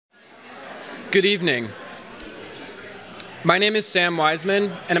Good evening. My name is Sam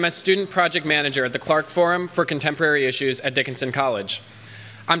Wiseman, and I'm a student project manager at the Clarke Forum for Contemporary Issues at Dickinson College.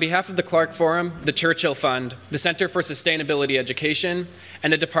 On behalf of the Clarke Forum, the Churchill Fund, the Center for Sustainability Education,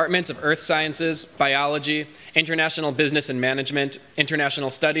 and the Departments of Earth Sciences, Biology, International Business and Management, International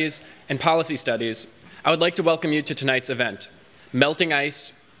Studies, and Policy Studies, I would like to welcome you to tonight's event, Melting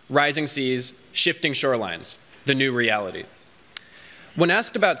Ice, Rising Seas, Shifting Shorelines, the New Reality. When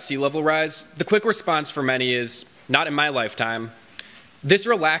asked about sea level rise, the quick response for many is, not in my lifetime. This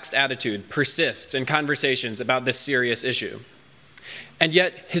relaxed attitude persists in conversations about this serious issue. And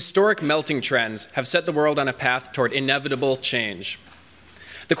yet, historic melting trends have set the world on a path toward inevitable change.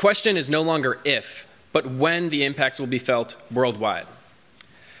 The question is no longer if, but when the impacts will be felt worldwide.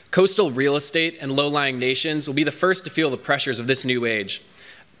 Coastal real estate and low-lying nations will be the first to feel the pressures of this new age,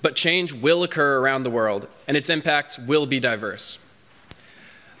 but change will occur around the world, and its impacts will be diverse.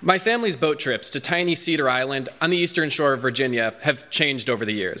 My family's boat trips to tiny Cedar Island on the eastern shore of Virginia have changed over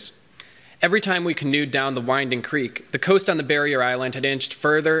the years. Every time we canoed down the winding creek, the coast on the barrier island had inched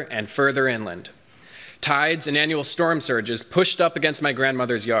further and further inland. Tides and annual storm surges pushed up against my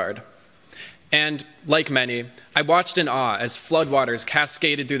grandmother's yard. And, like many, I watched in awe as floodwaters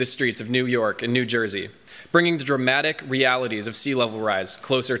cascaded through the streets of New York and New Jersey, bringing the dramatic realities of sea level rise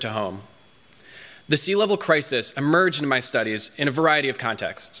closer to home. The sea level crisis emerged in my studies in a variety of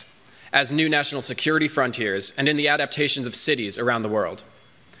contexts, as new national security frontiers and in the adaptations of cities around the world.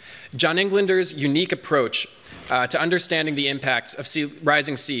 John Englander's unique approach to understanding the impacts of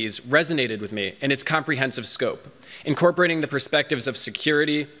rising seas resonated with me in its comprehensive scope, incorporating the perspectives of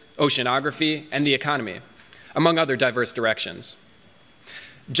security, oceanography, and the economy, among other diverse directions.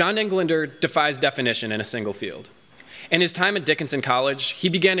 John Englander defies definition in a single field. In his time at Dickinson College, he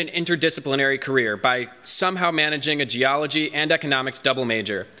began an interdisciplinary career by somehow managing a geology and economics double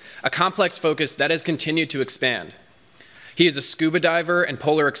major, a complex focus that has continued to expand. He is a scuba diver and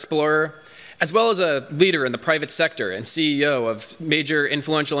polar explorer, as well as a leader in the private sector and CEO of major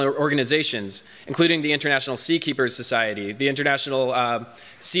influential organizations, including the International Seakeepers Society, the International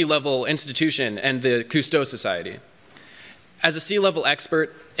Sea Level Institution, and the Cousteau Society. As a sea level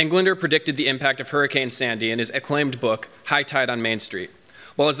expert, Englander predicted the impact of Hurricane Sandy in his acclaimed book, High Tide on Main Street,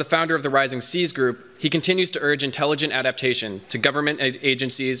 while as the founder of the Rising Seas Group, he continues to urge intelligent adaptation to government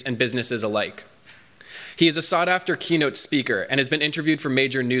agencies and businesses alike. He is a sought-after keynote speaker and has been interviewed for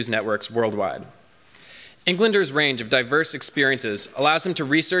major news networks worldwide. Englander's range of diverse experiences allows him to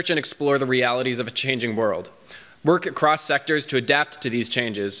research and explore the realities of a changing world, work across sectors to adapt to these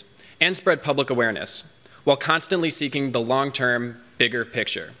changes, and spread public awareness, while constantly seeking the long-term, bigger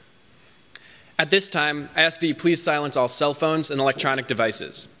picture. At this time, I ask that you please silence all cell phones and electronic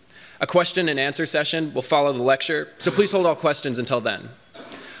devices. A question and answer session will follow the lecture, so please hold all questions until then.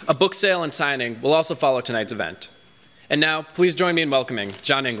 A book sale and signing will also follow tonight's event. And now, please join me in welcoming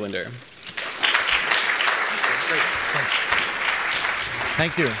John Englander.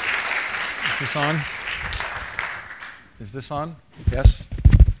 Thank you. Is this on? Is this on? Yes?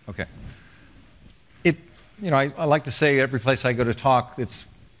 Okay. I like to say every place I go to talk, it's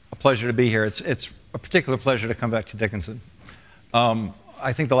a pleasure to be here. It's a particular pleasure to come back to Dickinson.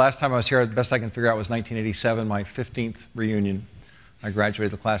 I think the last time I was here, the best I can figure out was 1987, my 15th reunion. I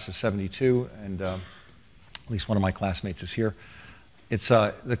graduated the class of 72, and at least one of my classmates is here.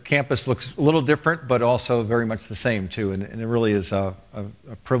 The campus looks a little different, but also very much the same, too, and it really is a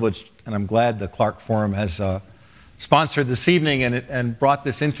privilege, and I'm glad the Clarke Forum has sponsored this evening and brought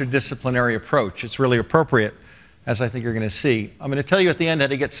this interdisciplinary approach. It's really appropriate, as I think you're going to see. I'm going to tell you at the end how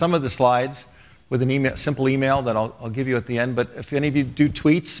to get some of the slides with an simple email that I'll give you at the end, but if any of you do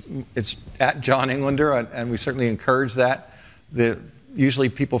tweets, it's at John Englander, and we certainly encourage that. Usually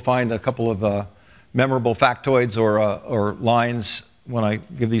people find a couple of memorable factoids or lines when I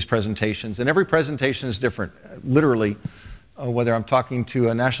give these presentations, and every presentation is different, literally, whether I'm talking to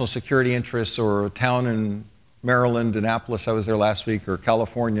a national security interest or a town in Maryland, Annapolis, I was there last week, or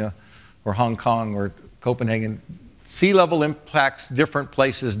California, or Hong Kong, or Copenhagen. Sea level impacts different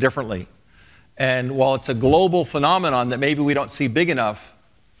places differently. And while it's a global phenomenon that maybe we don't see big enough,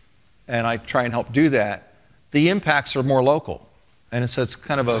 and I try and help do that, the impacts are more local. And so it's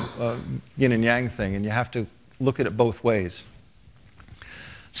kind of a yin and yang thing, and you have to look at it both ways.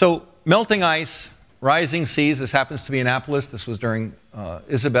 So melting ice, rising seas, this happens to be Annapolis. This was during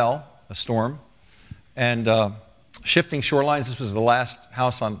Isabel, a storm. And shifting shorelines, this was the last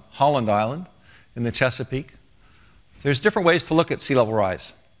house on Holland Island in the Chesapeake. There's different ways to look at sea level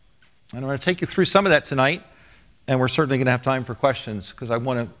rise. And I'm going to take you through some of that tonight, and we're certainly going to have time for questions, because I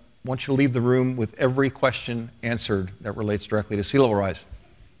want you to leave the room with every question answered that relates directly to sea level rise.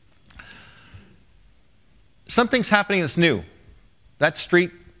 something's happening that's new. That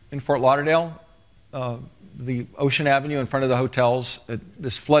street in Fort Lauderdale, the Ocean Avenue in front of the hotels,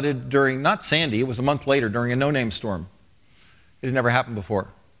 this flooded during, not Sandy, it was a month later during a no-name storm. It had never happened before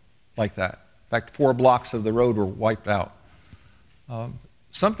like that. In fact, 4 blocks of the road were wiped out.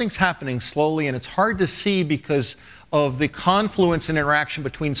 Something's happening slowly, and it's hard to see because of the confluence and interaction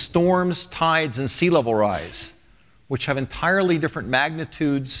between storms, tides, and sea level rise, which have entirely different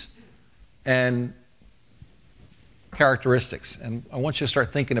magnitudes and characteristics. And I want you to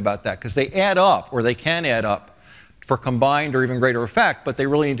start thinking about that, because they add up, or they can add up, for combined or even greater effect, but they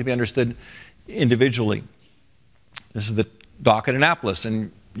really need to be understood individually. This is the dock at Annapolis, and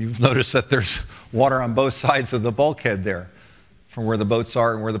you've noticed that there's water on both sides of the bulkhead there, from where the boats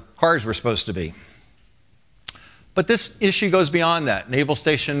are and where the cars were supposed to be. But this issue goes beyond that. Naval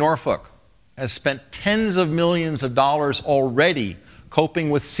Station Norfolk has spent tens of millions of dollars already coping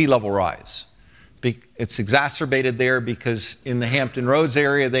with sea level rise. It's exacerbated there because in the Hampton Roads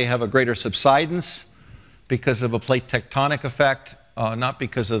area they have a greater subsidence because of a plate tectonic effect, not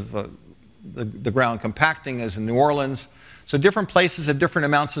because of the ground compacting as in New Orleans. So different places have different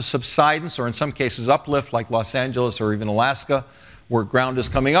amounts of subsidence, or in some cases uplift, like Los Angeles or even Alaska, where ground is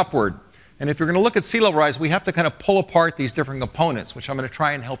coming upward. And if you're going to look at sea level rise, we have to kind of pull apart these different components, which I'm going to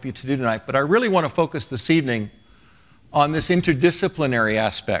try and help you to do tonight. But I really want to focus this evening on this interdisciplinary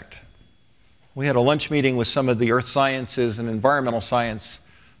aspect. We had a lunch meeting with some of the earth sciences and environmental science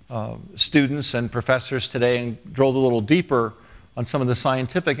students and professors today and drilled a little deeper on some of the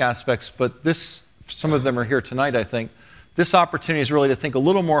scientific aspects. But some of them are here tonight, I think. This opportunity is really to think a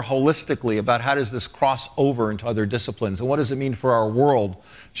little more holistically about how does this cross over into other disciplines and what does it mean for our world,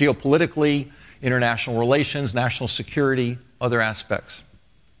 geopolitically, international relations, national security, other aspects.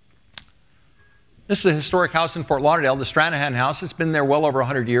 This is a historic house in Fort Lauderdale, the Stranahan House. It's been there well over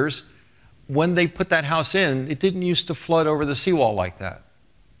 100 years. When they put that house in, it didn't used to flood over the seawall like that.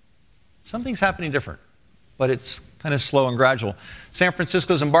 Something's happening different, but it's kind of slow and gradual. San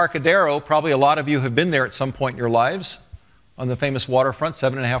Francisco's Embarcadero, probably a lot of you have been there at some point in your lives, on the famous waterfront,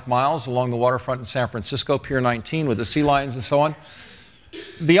 7.5 miles along the waterfront in San Francisco, Pier 19 with the sea lions and so on.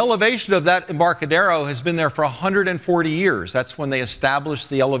 The elevation of that Embarcadero has been there for 140 years. That's when they established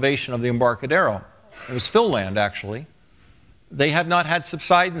the elevation of the Embarcadero. It was fill land, actually. They have not had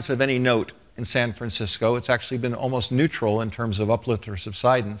subsidence of any note in San Francisco. It's actually been almost neutral in terms of uplift or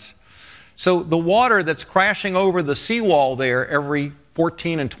subsidence. So the water that's crashing over the seawall there every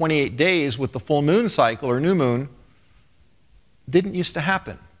 14 and 28 days with the full moon cycle or new moon didn't used to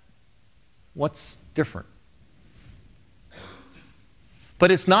happen. What's different? But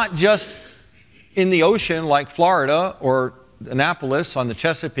it's not just in the ocean like Florida or Annapolis on the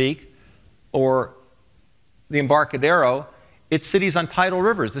Chesapeake or the Embarcadero. It's cities on tidal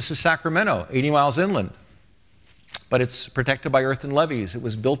rivers. This is Sacramento, 80 miles inland. But it's protected by earthen levees. It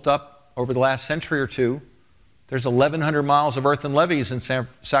was built up over the last century or two. There's 1,100 miles of earthen levees in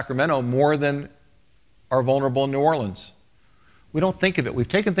Sacramento, more than are vulnerable in New Orleans. We don't think of it. We've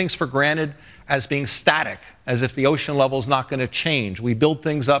taken things for granted as being static, as if the ocean level is not going to change. We build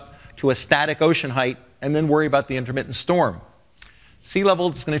things up to a static ocean height and then worry about the intermittent storm. Sea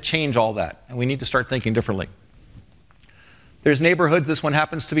level is going to change all that, and we need to start thinking differently. There's neighborhoods, this one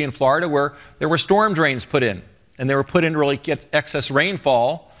happens to be in Florida, where there were storm drains put in, and they were put in to really get excess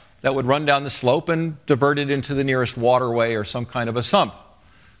rainfall that would run down the slope and divert it into the nearest waterway or some kind of a sump.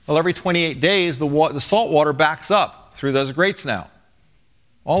 Well, every 28 days, the salt water backs up through those grates now.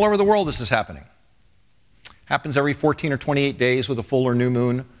 All over the world this is happening. Happens every 14 or 28 days with a full or new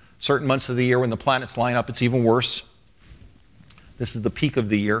moon. Certain months of the year when the planets line up, it's even worse. This is the peak of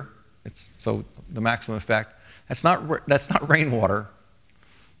the year. So the maximum effect. That's not rainwater.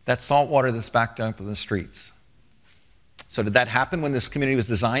 That's salt water that's backed up in the streets. So did that happen when this community was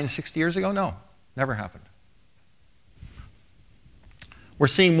designed 60 years ago? No, never happened. We're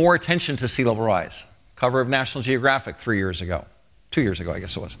seeing more attention to sea level rise. Cover of National Geographic 2 years ago, I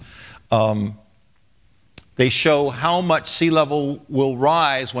guess it was. They show how much sea level will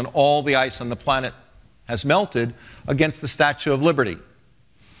rise when all the ice on the planet has melted against the Statue of Liberty.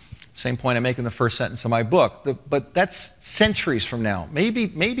 Same point I make in the first sentence of my book. But that's centuries from now, maybe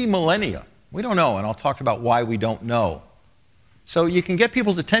millennia. We don't know, and I'll talk about why we don't know. So you can get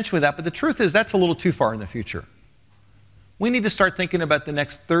people's attention with that, but the truth is that's a little too far in the future. We need to start thinking about the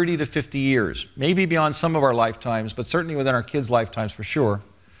next 30 to 50 years, maybe beyond some of our lifetimes, but certainly within our kids' lifetimes for sure.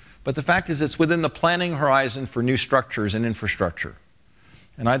 But the fact is it's within the planning horizon for new structures and infrastructure.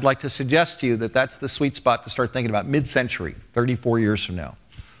 And I'd like to suggest to you that that's the sweet spot to start thinking about mid-century, 34 years from now,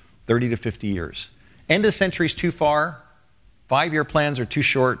 30 to 50 years. End of century is too far, 5-year plans are too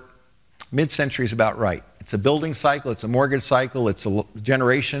short, mid-century is about right. It's a building cycle, it's a mortgage cycle, it's a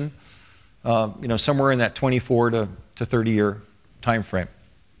generation, somewhere in that 24 to 30-year time frame.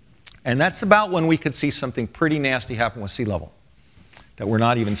 And that's about when we could see something pretty nasty happen with sea level that we're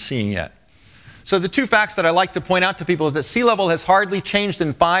not even seeing yet. So the two facts that I like to point out to people is that sea level has hardly changed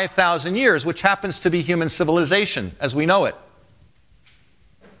in 5,000 years, which happens to be human civilization as we know it.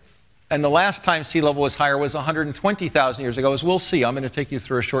 And the last time sea level was higher was 120,000 years ago, as we'll see. I'm going to take you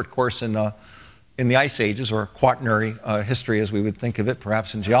through a short course in the Ice Ages, or quaternary history as we would think of it,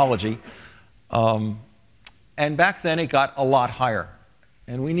 perhaps in geology. And back then it got a lot higher.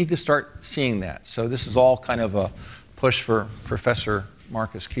 And we need to start seeing that. So this is all kind of a push for Professor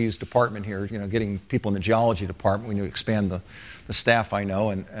Marcus Key's department here, getting people in the geology department. We need to expand the staff, I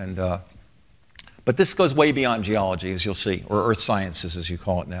know. But this goes way beyond geology, as you'll see, or earth sciences, as you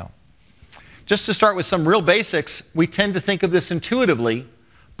call it now. Just to start with some real basics, we tend to think of this intuitively,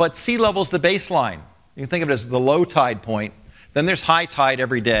 but sea level is the baseline. You can think of it as the low tide point. Then there's high tide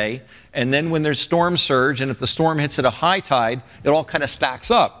every day. And then when there's storm surge, and if the storm hits at a high tide, it all kind of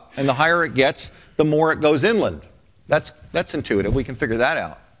stacks up. And the higher it gets, the more it goes inland. That's intuitive. We can figure that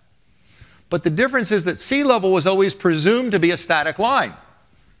out. But the difference is that sea level was always presumed to be a static line.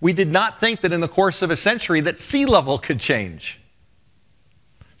 We did not think that in the course of a century that sea level could change.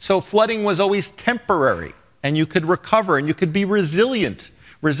 So flooding was always temporary, and you could recover, and you could be resilient.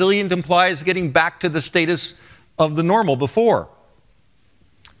 Resilient implies getting back to the status of the normal before.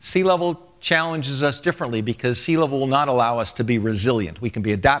 Sea level challenges us differently because sea level will not allow us to be resilient. We can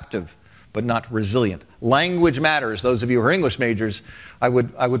be adaptive, but not resilient. Language matters. Those of you who are English majors, I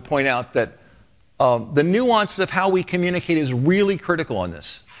would point out that the nuance of how we communicate is really critical on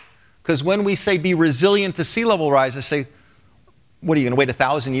this. Because when we say be resilient to sea level rise, I say, what are you going to wait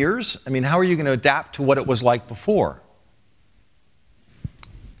 1,000 years? I mean, how are you going to adapt to what it was like before?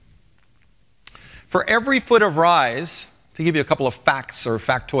 For every foot of rise, to give you a couple of facts or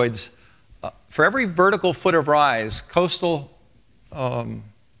factoids, for every vertical foot of rise, coastal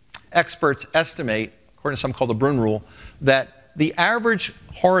experts estimate, according to something called the Brun rule, that the average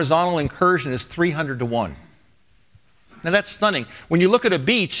horizontal incursion is 300 to 1. Now that's stunning. When you look at a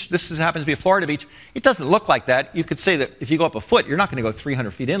beach, this happens to be a Florida beach, it doesn't look like that. You could say that if you go up a foot, you're not going to go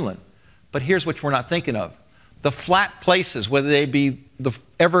 300 feet inland. But here's what we're not thinking of. The flat places, whether they be the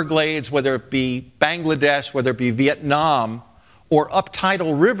Everglades, whether it be Bangladesh, whether it be Vietnam, or up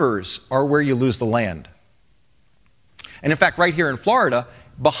tidal rivers are where you lose the land. And in fact, right here in Florida,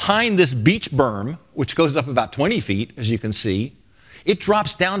 behind this beach berm, which goes up about 20 feet, as you can see, it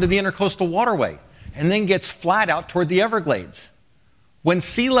drops down to the intercoastal waterway and then gets flat out toward the Everglades. When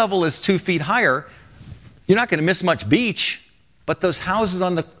sea level is 2 feet higher, you're not going to miss much beach, but those houses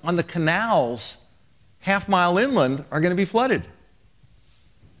on the canals half-mile inland are going to be flooded.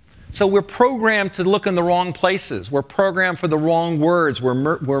 So we're programmed to look in the wrong places. We're programmed for the wrong words. We're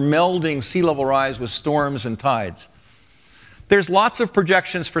melding sea level rise with storms and tides. There's lots of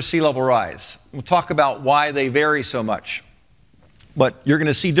projections for sea level rise. We'll talk about why they vary so much. But you're going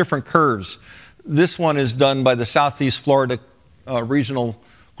to see different curves. This one is done by the Southeast Florida regional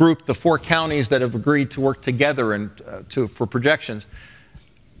group, the 4 counties that have agreed to work together for projections.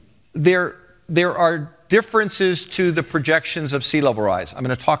 There are differences to the projections of sea level rise. I'm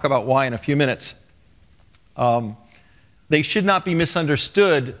going to talk about why in a few minutes. They should not be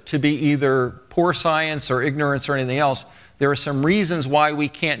misunderstood to be either poor science or ignorance or anything else. There are some reasons why we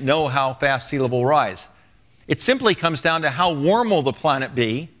can't know how fast sea level will rise. It simply comes down to how warm will the planet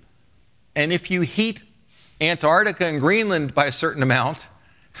be, and if you heat Antarctica and Greenland by a certain amount,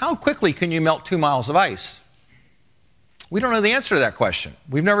 how quickly can you melt 2 miles of ice? We don't know the answer to that question.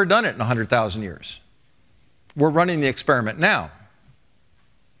 We've never done it in 100,000 years. We're running the experiment now.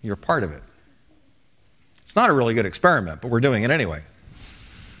 You're part of it. It's not a really good experiment, but we're doing it anyway.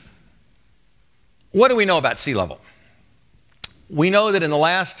 What do we know about sea level? We know that in the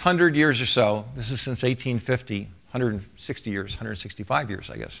last 100 years or so, this is since 1850, 160 years, 165 years,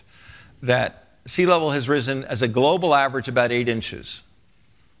 I guess, that sea level has risen as a global average about 8 inches.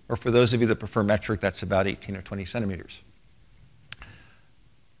 Or for those of you that prefer metric, that's about 18 or 20 centimeters.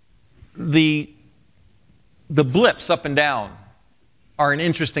 The blips up and down are an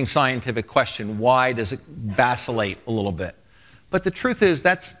interesting scientific question. Why does it vacillate a little bit? But the truth is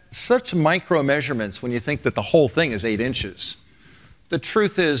that's such micro measurements when you think that the whole thing is 8 inches. The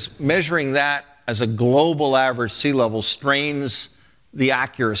truth is measuring that as a global average sea level strains the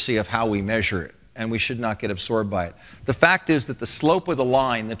accuracy of how we measure it, and we should not get absorbed by it. The fact is that the slope of the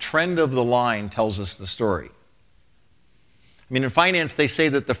line, the trend of the line tells us the story. I mean, in finance, they say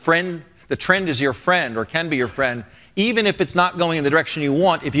that the trend is your friend or can be your friend, even if it's not going in the direction you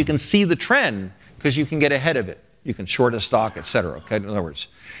want. If you can see the trend, because you can get ahead of it. You can short a stock, et cetera. Okay? In other words,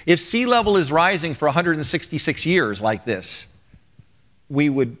 if sea level is rising for 166 years like this, we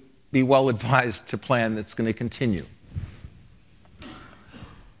would be well advised to plan that's going to continue.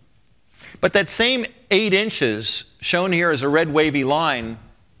 But that same 8 inches shown here as a red wavy line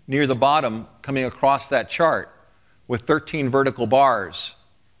near the bottom coming across that chart with 13 vertical bars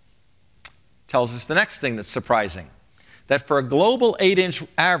tells us the next thing that's surprising. That for a global 8-inch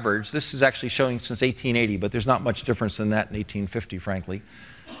average, this is actually showing since 1880, but there's not much difference than that in 1850, frankly,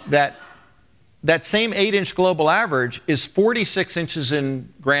 that same 8-inch global average is 46 inches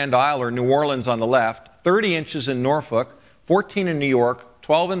in Grand Isle or New Orleans on the left, 30 inches in Norfolk, 14 in New York,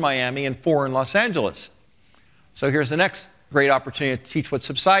 12 in Miami, and 4 in Los Angeles. So here's the next great opportunity to teach what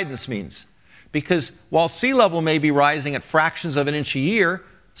subsidence means. Because while sea level may be rising at fractions of an inch a year,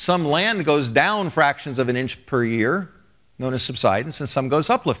 some land goes down fractions of an inch per year, known as subsidence, and some goes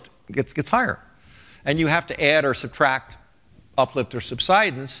uplift, gets higher. And you have to add or subtract uplift or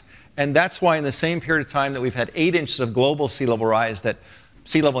subsidence, and that's why in the same period of time that we've had 8 inches of global sea level rise, that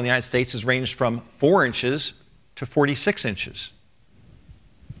sea level in the United States has ranged from 4 inches to 46 inches.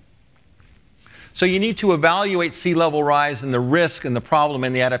 So you need to evaluate sea level rise and the risk and the problem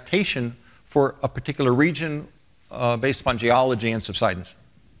and the adaptation for a particular region based upon geology and subsidence.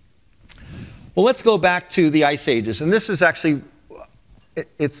 Well, let's go back to the ice ages. And this is actually,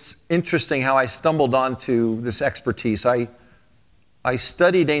 it's interesting how I stumbled onto this expertise. I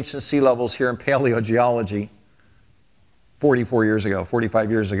studied ancient sea levels here in paleogeology 45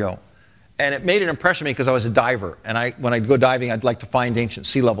 years ago. And it made an impression on me because I was a diver. And when I'd go diving, I'd like to find ancient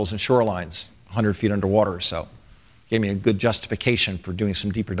sea levels and shorelines, 100 feet underwater or so. Gave me a good justification for doing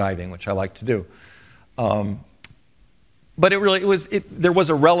some deeper diving, which I like to do. But there was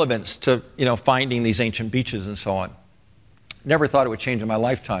a relevance to finding these ancient beaches and so on. Never thought it would change in my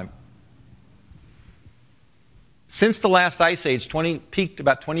lifetime. Since the last ice age, peaked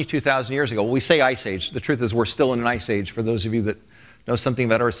about 22,000 years ago. Well, we say ice age. The truth is we're still in an ice age for those of you that know something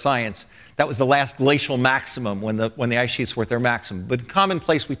about Earth science. That was the last glacial maximum when the ice sheets were at their maximum. But in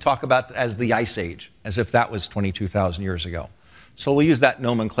commonplace, we talk about it as the ice age, as if that was 22,000 years ago. So we'll use that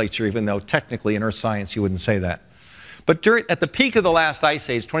nomenclature, even though technically in Earth science you wouldn't say that. But at the peak of the last ice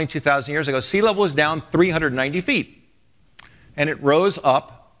age, 22,000 years ago, sea level was down 390 feet. And it rose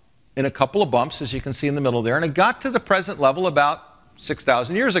up in a couple of bumps, as you can see in the middle there, and it got to the present level about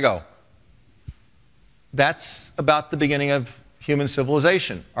 6,000 years ago. That's about the beginning of human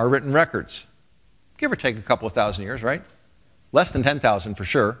civilization, our written records. Give or take a couple of thousand years, right? Less than 10,000 for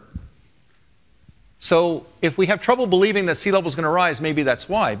sure. So if we have trouble believing that sea level is going to rise, maybe that's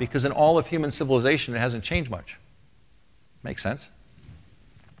why, because in all of human civilization it hasn't changed much. Makes sense?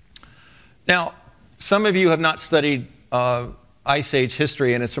 Now, some of you have not studied ice age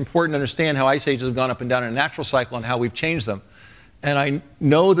history, and it's important to understand how ice ages have gone up and down in a natural cycle and how we've changed them. And I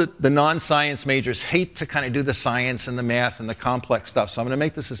know that the non-science majors hate to kind of do the science and the math and the complex stuff, so I'm going to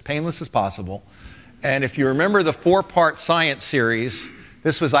make this as painless as possible. And if you remember the 4-part science series,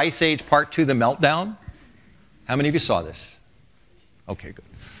 this was Ice Age Part 2, The Meltdown. How many of you saw this? Okay, good.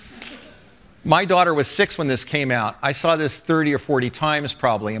 My daughter was 6 when this came out. I saw this 30 or 40 times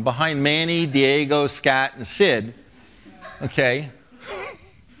probably. And behind Manny, Diego, Scat, and Sid, okay.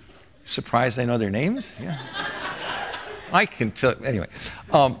 Surprised I know their names? Yeah. I can tell, anyway.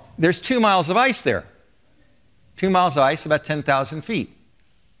 There's 2 miles of ice there. 2 miles of ice, about 10,000 feet.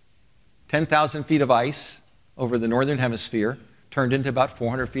 10,000 feet of ice over the northern hemisphere turned into about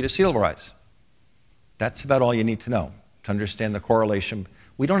 400 feet of sea level rise. That's about all you need to know to understand the correlation.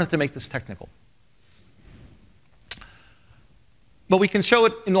 We don't have to make this technical. But we can show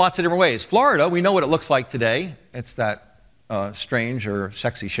it in lots of different ways. Florida, we know what it looks like today. It's that strange or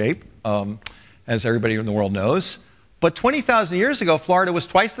sexy shape, as everybody in the world knows. But 20,000 years ago, Florida was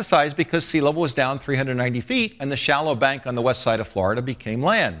twice the size because sea level was down 390 feet, and the shallow bank on the west side of Florida became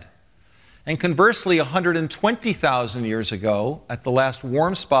land. And conversely, 120,000 years ago, at the last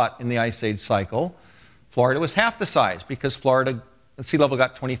warm spot in the Ice Age cycle, Florida was half the size because Florida sea level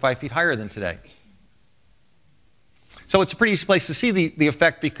got 25 feet higher than today. So it's a pretty easy place to see the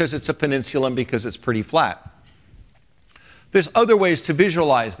effect because it's a peninsula and because it's pretty flat. There's other ways to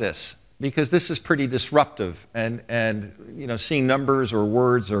visualize this because this is pretty disruptive, and seeing numbers or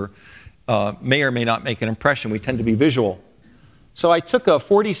words or may or may not make an impression. We tend to be visual. So I took a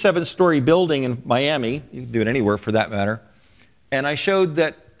 47-story building in Miami, you can do it anywhere for that matter, and I showed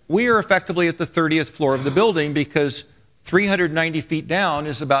that we are effectively at the 30th floor of the building because 390 feet down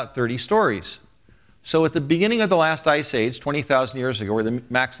is about 30 stories. So at the beginning of the last ice age, 20,000 years ago, or the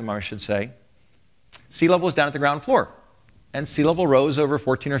maximum I should say, sea level was down at the ground floor. and sea level rose over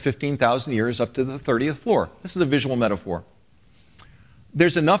 14 or 15,000 years up to the 30th floor. This is a visual metaphor.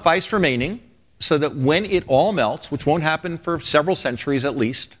 There's enough ice remaining so that when it all melts, which won't happen for several centuries at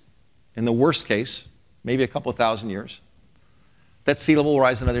least, in the worst case, maybe a couple of thousand years, that sea level will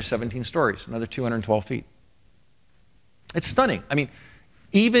rise another 17 stories, another 212 feet. It's stunning. I mean,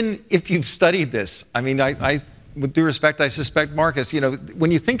 even if you've studied this, I mean, with due respect, I suspect, Marcus,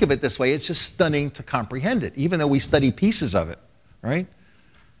 when you think of it this way, it's just stunning to comprehend it, even though we study pieces of it, right?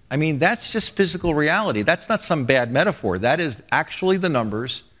 I mean, that's just physical reality. That's not some bad metaphor. That is actually the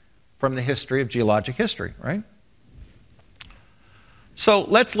numbers from the history of geologic history, right? So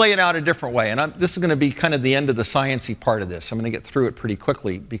let's lay it out a different way. And this is going to be kind of the end of the sciencey part of this. I'm going to get through it pretty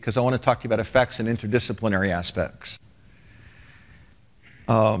quickly because I want to talk to you about effects and interdisciplinary aspects.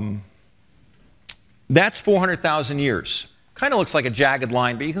 That's 400,000 years. Kind of looks like a jagged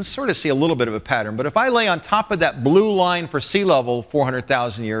line, but you can sort of see a little bit of a pattern. But if I lay on top of that blue line for sea level,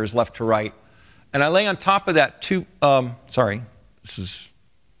 400,000 years left to right, and I lay on top of that sorry, this is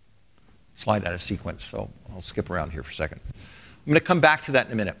slide out of sequence, so I'll skip around here for a second. I'm going to come back to that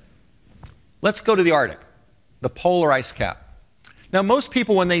in a minute. Let's go to the Arctic, the polar ice cap. Now, most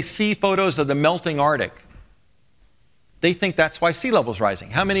people, when they see photos of the melting Arctic, they think that's why sea level is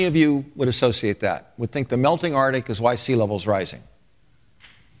rising. How many of you would associate that? Would think the melting Arctic is why sea level is rising?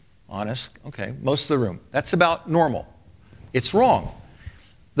 Honest? Okay, most of the room. That's about normal. It's wrong.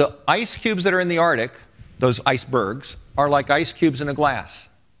 The ice cubes that are in the Arctic, those icebergs, are like ice cubes in a glass.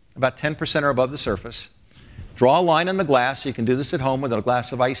 About 10% are above the surface. Draw a line on the glass. You can do this at home with a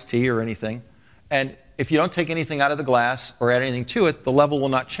glass of iced tea or anything. And if you don't take anything out of the glass or add anything to it, the level will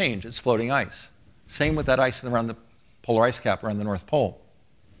not change. It's floating ice. Same with that ice around the polar ice cap around the North Pole.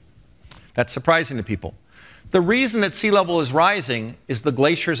 That's surprising to people. The reason that sea level is rising is the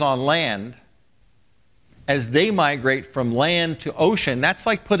glaciers on land, as they migrate from land to ocean, that's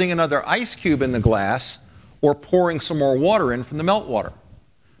like putting another ice cube in the glass or pouring some more water in from the meltwater.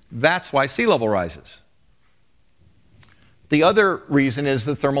 That's why sea level rises. The other reason is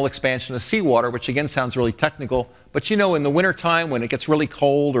the thermal expansion of seawater, which again sounds really technical, but in the wintertime when it gets really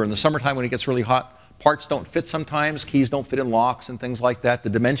cold or in the summertime when it gets really hot, parts don't fit sometimes, keys don't fit in locks and things like that. The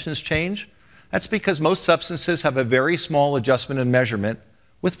dimensions change. That's because most substances have a very small adjustment in measurement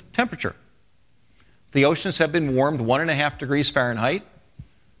with temperature. The oceans have been warmed 1.5 degrees Fahrenheit.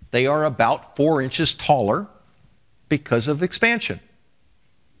 They are about 4 inches taller because of expansion.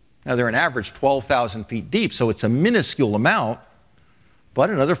 Now, they're an average 12,000 feet deep, so it's a minuscule amount, but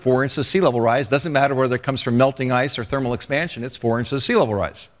another 4 inches of sea level rise. Doesn't matter whether it comes from melting ice or thermal expansion, it's 4 inches of sea level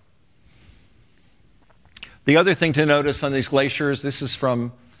rise. The other thing to notice on these glaciers, this is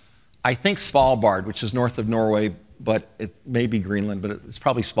from, I think, Svalbard, which is north of Norway, but it may be Greenland, but it's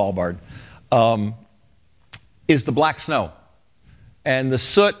probably Svalbard, is the black snow. And the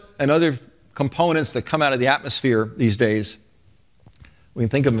soot and other components that come out of the atmosphere these days, we can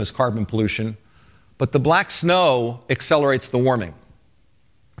think of them as carbon pollution, but the black snow accelerates the warming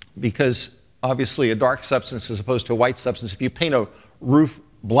because obviously a dark substance as opposed to a white substance, if you paint a roof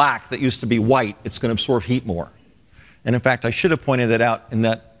black that used to be white, it's going to absorb heat more. And in fact, I should have pointed that out in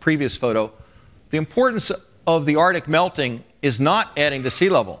that previous photo. The importance of the Arctic melting is not adding to sea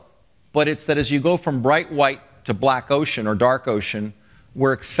level, but it's that as you go from bright white to black ocean or dark ocean,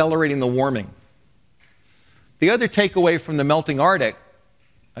 we're accelerating the warming. The other takeaway from the melting Arctic,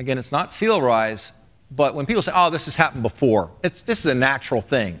 again, it's not sea level rise, but when people say, oh, this has happened before, this is a natural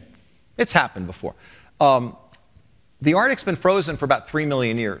thing. It's happened before. The Arctic's been frozen for about 3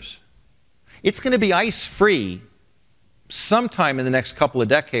 million years. It's going to be ice-free sometime in the next couple of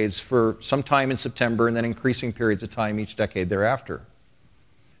decades for some time in September and then increasing periods of time each decade thereafter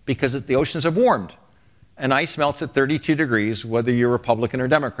because the oceans have warmed. And ice melts at 32 degrees, whether you're Republican or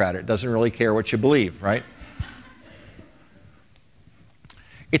Democrat. It doesn't really care what you believe, right?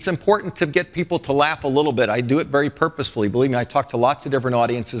 It's important to get people to laugh a little bit. I do it very purposefully. Believe me, I talk to lots of different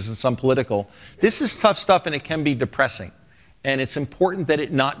audiences and some political. This is tough stuff and it can be depressing. And it's important that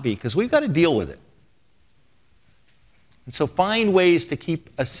it not be because we've got to deal with it. And so find ways to keep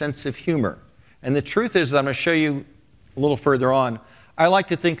a sense of humor. And the truth is, I'm going to show you a little further on, I like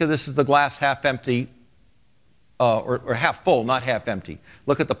to think of this as the glass half empty or half full, not half empty.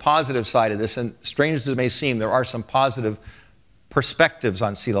 Look at the positive side of this. And strange as it may seem, there are some positive perspectives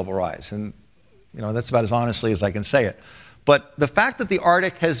on sea level rise, and that's about as honestly as I can say it. But the fact that the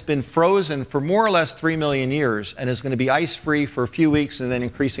Arctic has been frozen for more or less 3 million years and is going to be ice-free for a few weeks and then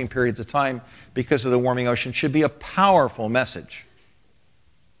increasing periods of time because of the warming ocean should be a powerful message.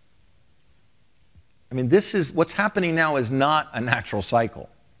 I mean, what's happening now is not a natural cycle.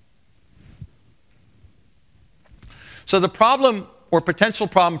 So the problem, or potential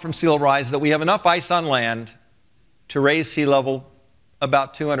problem from sea level rise, is that we have enough ice on land to raise sea level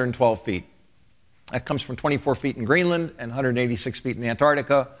about 212 feet. That comes from 24 feet in Greenland and 186 feet in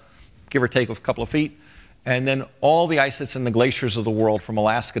Antarctica, give or take a couple of feet. And then all the ice that's in the glaciers of the world, from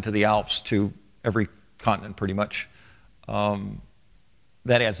Alaska to the Alps to every continent pretty much,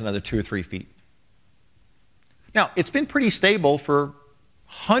 that adds another 2 or 3 feet. Now, it's been pretty stable for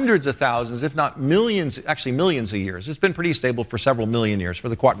hundreds of thousands, if not millions, actually millions of years. It's been pretty stable for several million years, for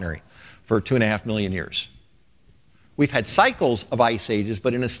the Quaternary, for 2.5 million years. We've had cycles of ice ages,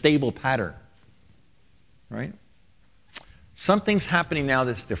 but in a stable pattern, right? Something's happening now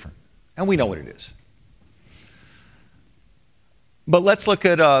that's different, and we know what it is. But let's look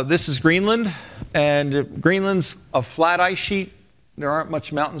at, this is Greenland, and Greenland's a flat ice sheet. There aren't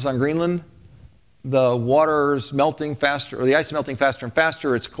much mountains on Greenland. The water's melting faster, or the ice is melting faster and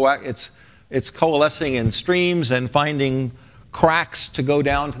faster. It's coalescing in streams and finding cracks to go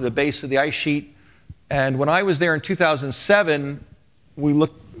down to the base of the ice sheet. And when I was there in 2007, we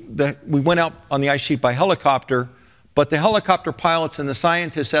went out on the ice sheet by helicopter, but the helicopter pilots and the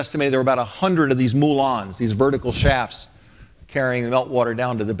scientists estimated there were about 100 of these moulins, these vertical shafts, carrying the meltwater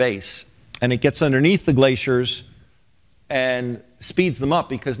down to the base. And it gets underneath the glaciers and speeds them up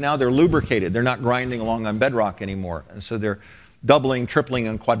because now they're lubricated. They're not grinding along on bedrock anymore. And so they're doubling, tripling,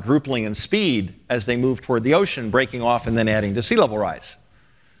 and quadrupling in speed as they move toward the ocean, breaking off and then adding to sea level rise.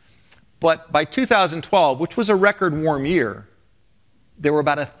 But by 2012, which was a record warm year, there were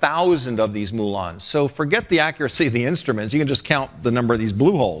about 1,000 of these moulins. So forget the accuracy of the instruments. You can just count the number of these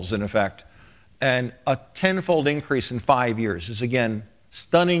blue holes, in effect. And a tenfold increase in 5 years is, again,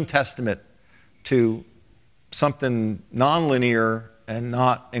 stunning testament to something nonlinear and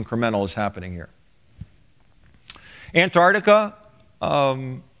not incremental is happening here. Antarctica,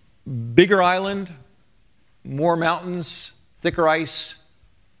 bigger island, more mountains, thicker ice.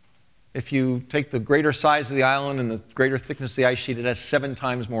 If you take the greater size of the island and the greater thickness of the ice sheet, it has 7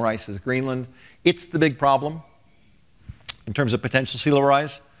 times more ice as Greenland. It's the big problem in terms of potential sea level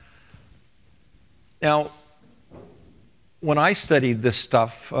rise. Now, when I studied this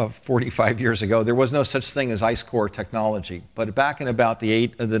stuff 45 years ago, there was no such thing as ice core technology. But back in about the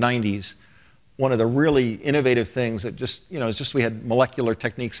 90s, one of the really innovative things that we had molecular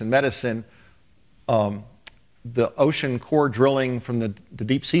techniques in medicine, the ocean core drilling from the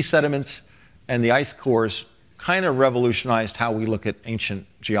deep sea sediments and the ice cores kind of revolutionized how we look at ancient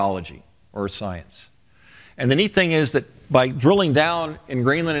geology or science. And the neat thing is that by drilling down in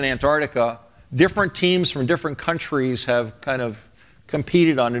Greenland and Antarctica, different teams from different countries have kind of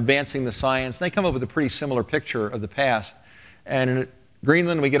competed on advancing the science. And they come up with a pretty similar picture of the past. And in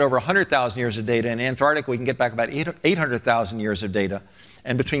Greenland, we get over 100,000 years of data. In Antarctica, we can get back about 800,000 years of data.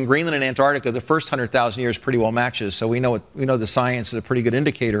 And between Greenland and Antarctica, the first 100,000 years pretty well matches. So we know the science is a pretty good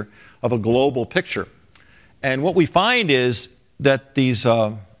indicator of a global picture. And what we find is that these, I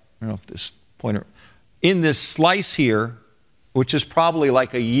don't know if this pointer, in this slice here, which is probably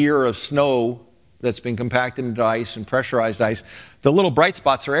like a year of snow that's been compacted into ice and pressurized ice, the little bright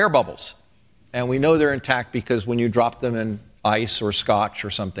spots are air bubbles. And we know they're intact because when you drop them in ice or scotch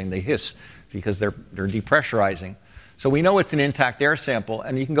or something, they hiss because they're depressurizing. So we know it's an intact air sample,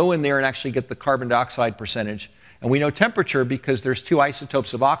 and you can go in there and actually get the carbon dioxide percentage. And we know temperature because there's 2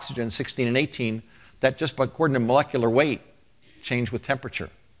 isotopes of oxygen, 16 and 18, that just according to molecular weight change with temperature.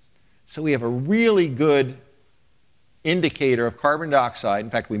 So we have a really good indicator of carbon dioxide. In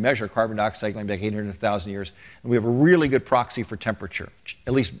fact, we measure carbon dioxide going back 800,000 years, and we have a really good proxy for temperature,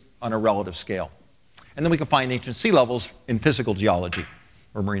 at least on a relative scale. And then we can find ancient sea levels in physical geology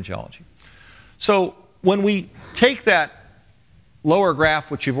or marine geology. So when we take that lower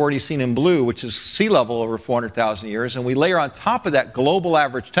graph, which you've already seen in blue, which is sea level over 400,000 years, and we layer on top of that global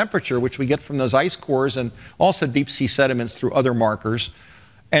average temperature, which we get from those ice cores and also deep sea sediments through other markers,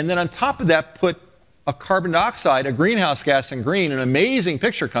 and then on top of that put a carbon dioxide, a greenhouse gas in green, an amazing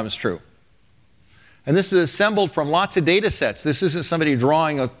picture comes true. And this is assembled from lots of data sets. This isn't somebody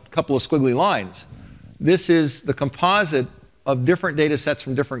drawing a couple of squiggly lines. This is the composite of different data sets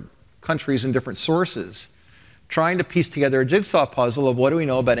from different countries and different sources, trying to piece together a jigsaw puzzle of what do we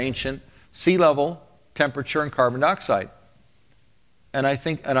know about ancient sea level, temperature, and carbon dioxide. And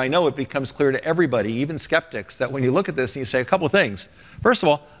I know it becomes clear to everybody, even skeptics, that when you look at this and you say a couple of things. First of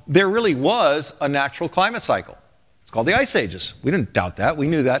all, there really was a natural climate cycle. It's called the ice ages. We didn't doubt that. We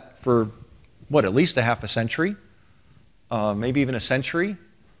knew that for, what, at least a half a century, maybe even a century,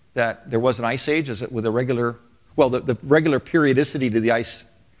 that there was an ice age with a regular, well, the regular periodicity to the ice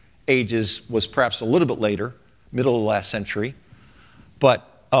ages was perhaps a little bit later, middle of the last century.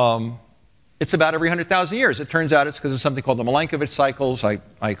 But it's about every 100,000 years. It turns out it's because of something called the Milankovitch cycles. I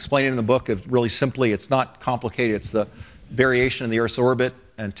explain it in the book. Really simply, it's not complicated. It's the variation in the Earth's orbit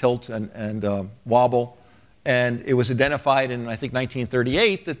and tilt and wobble. And it was identified in, I think,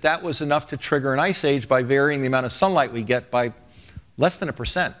 1938 that that was enough to trigger an ice age by varying the amount of sunlight we get by less than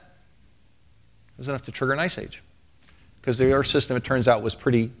 1%. It was enough to trigger an ice age. Because the Earth system, it turns out, was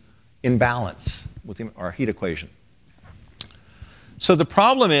pretty in balance with our heat equation. So the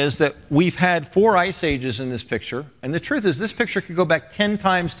problem is that we've had 4 ice ages in this picture. And the truth is, this picture could go back 10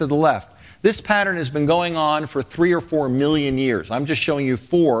 times to the left. This pattern has been going on for 3 or 4 million years. I'm just showing you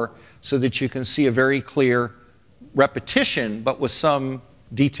 4 so that you can see a very clear repetition, but with some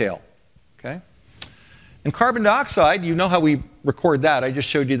detail. Okay? And carbon dioxide, you know how we record that. I just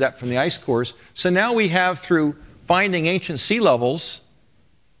showed you that from the ice cores. So now we have, through finding ancient sea levels,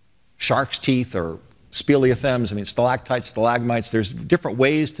 shark's teeth or speleothems, I mean stalactites, stalagmites, there's different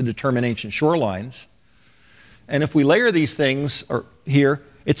ways to determine ancient shorelines. And if we layer these things here,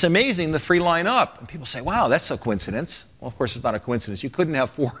 it's amazing the 3 line up. And people say, wow, that's a coincidence. Well, of course, it's not a coincidence. You couldn't have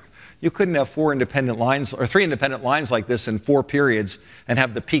 4 independent lines, or 3 independent lines like this in 4 periods and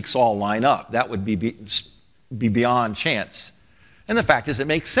have the peaks all line up. That would be beyond chance. And the fact is, it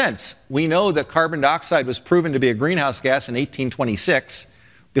makes sense. We know that carbon dioxide was proven to be a greenhouse gas in 1826,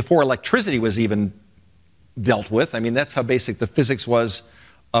 before electricity was even dealt with. I mean, that's how basic the physics was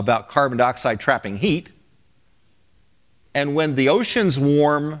about carbon dioxide trapping heat. And when the oceans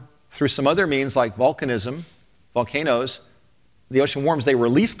warm through some other means like volcanism, volcanoes, the ocean warms, they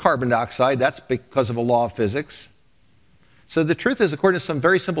release carbon dioxide. That's because of a law of physics. So the truth is, according to some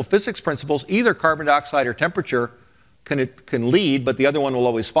very simple physics principles, either carbon dioxide or temperature can lead, but the other one will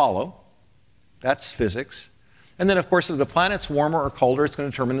always follow. That's physics. And then, of course, if the planet's warmer or colder, it's going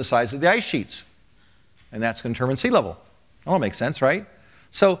to determine the size of the ice sheets. And that's going to determine sea level. That all makes sense, right?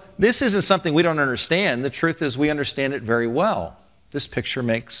 So this isn't something we don't understand. The truth is, we understand it very well. This picture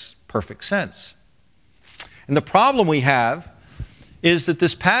makes perfect sense. And the problem we have is that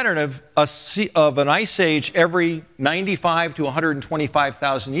this pattern of an ice age every 95 to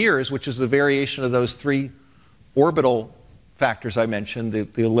 125,000 years, which is the variation of those 3 orbital factors I mentioned,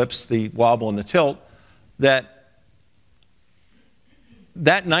 the ellipse, the wobble, and the tilt, that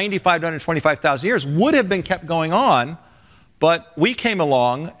 95 to 125,000 years would have been kept going on, but we came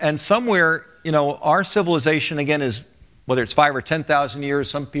along, and somewhere, you know, our civilization, again, is, whether it's 5 or 10,000 years,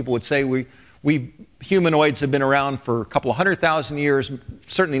 some people would say we humanoids have been around for a couple of 100,000 years,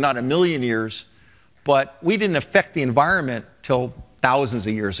 certainly not a million years, but we didn't affect the environment till thousands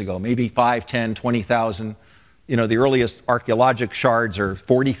of years ago, maybe 5, 10, 20,000. You know, the earliest archaeologic shards are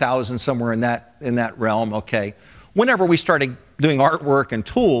 40,000, somewhere in that realm, okay. Whenever we started doing artwork and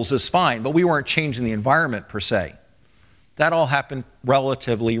tools is fine, but we weren't changing the environment per se. That all happened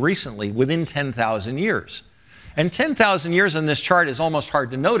relatively recently, within 10,000 years. And 10,000 years on this chart is almost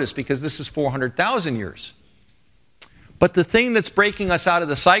hard to notice because this is 400,000 years. But the thing that's breaking us out of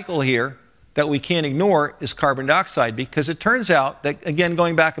the cycle here that we can't ignore is carbon dioxide, because it turns out that, again,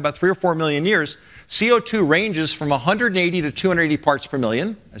 going back about 3 or 4 million years, CO2 ranges from 180 to 280 parts per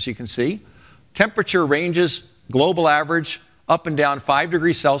million, as you can see. Temperature ranges, global average, up and down 5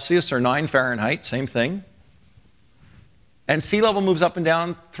 degrees Celsius or 9 Fahrenheit, same thing. And sea level moves up and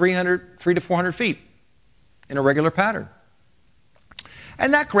down 3 to 400 feet in a regular pattern.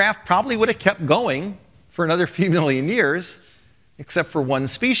 And that graph probably would have kept going for another few million years, except for one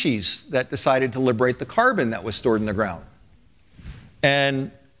species that decided to liberate the carbon that was stored in the ground.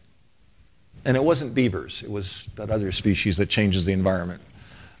 And it wasn't beavers, it was that other species that changes the environment.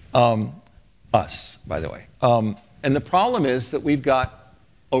 Us, by the way. And the problem is that we've got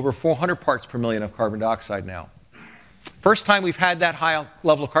over 400 parts per million of carbon dioxide now. First time we've had that high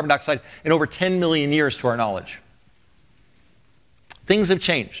level of carbon dioxide in over 10 million years to our knowledge. Things have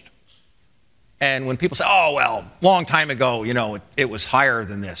changed. And when people say, oh, well, long time ago, you know, it was higher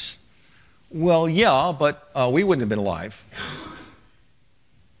than this. Well, yeah, but we wouldn't have been alive.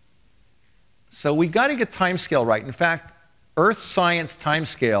 So we've got to get timescale right. In fact, Earth science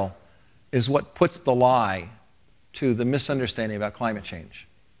timescale is what puts the lie to the misunderstanding about climate change.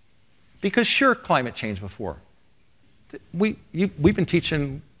 Because sure, climate changed before. We've been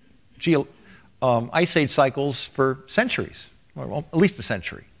teaching ice age cycles for centuries, well, at least a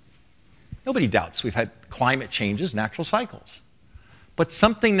century. Nobody doubts we've had climate changes, natural cycles. But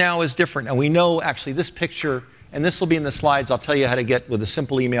something now is different, and we know actually this picture, and this will be in the slides. I'll tell you how to get with a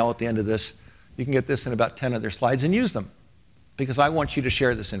simple email at the end of this. You can get this in about 10 other slides and use them, because I want you to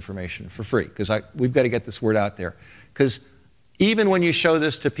share this information for free, because we've got to get this word out there. Because even when you show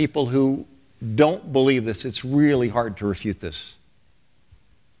this to people who don't believe this, it's really hard to refute this.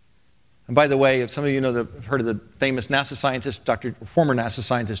 And by the way, if some of you know have heard of the famous NASA scientist, former NASA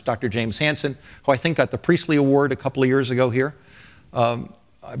scientist, Dr. James Hansen, who I think got the Priestley Award a couple of years ago here.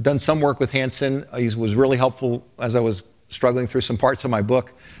 I've done some work with Hansen. He was really helpful as I was struggling through some parts of my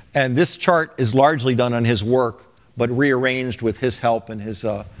book. And this chart is largely done on his work, but rearranged with his help and his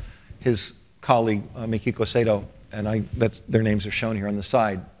colleague, Mikiko Sato. And their names are shown here on the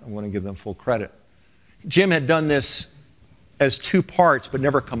side. I want to give them full credit. Jim had done this as two parts, but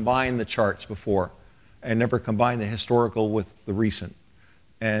never combined the charts before, and never combined the historical with the recent.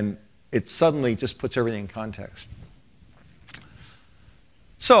 And it suddenly just puts everything in context.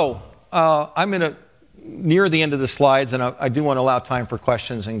 So I'm near the end of the slides, and I do want to allow time for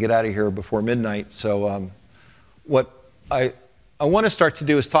questions and get out of here before midnight. So what I want to start to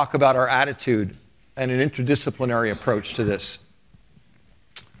do is talk about our attitude and an interdisciplinary approach to this.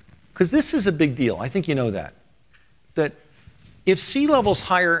 Because this is a big deal. I think you know that. That if sea level's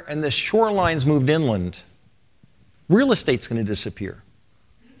higher and the shorelines moved inland, real estate's going to disappear.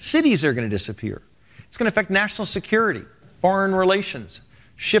 Cities are going to disappear. It's going to affect national security, foreign relations,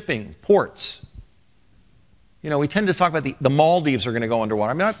 shipping, ports. You know, we tend to talk about the Maldives are going to go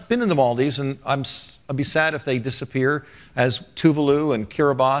underwater. I mean, I've been in the Maldives, and I'd be sad if they disappear, as Tuvalu and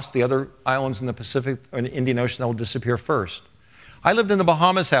Kiribati, the other islands in the Pacific or the Indian Ocean, that will disappear first. I lived in the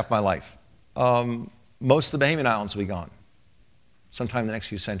Bahamas half my life. Most of the Bahamian Islands will be gone sometime in the next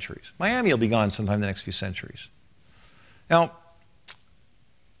few centuries. Miami will be gone sometime in the next few centuries. Now,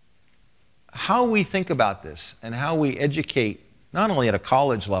 how we think about this and how we educate, not only at a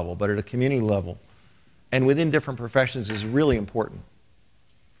college level, but at a community level, and within different professions is really important.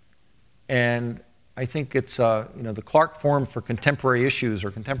 And I think it's, the Clarke Forum for Contemporary Issues,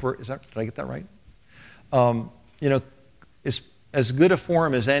 or Contemporary, did I get that right? Is as good a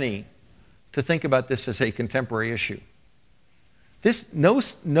forum as any to think about this as a contemporary issue.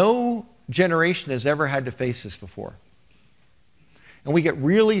 No generation has ever had to face this before. And we get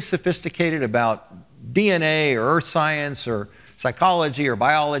really sophisticated about DNA or earth science or psychology or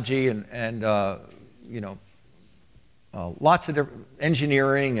biology and lots of different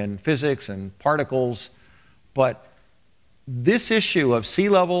engineering and physics and particles. But this issue of sea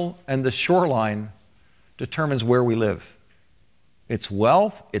level and the shoreline determines where we live. It's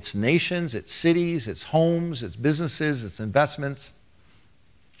wealth, it's nations, it's cities, it's homes, it's businesses, it's investments.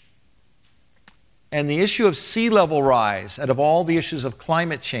 And the issue of sea level rise, out of all the issues of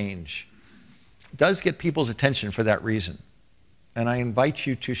climate change, does get people's attention for that reason. And I invite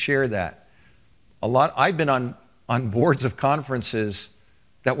you to share that. I've been on boards of conferences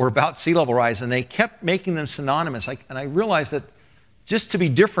that were about sea level rise, and they kept making them synonymous. And I realized that just to be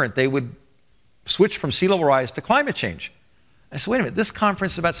different, they would switch from sea level rise to climate change. I said, wait a minute, this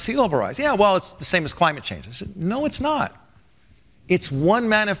conference is about sea level rise. Yeah, well, it's the same as climate change. I said, no, it's not. It's one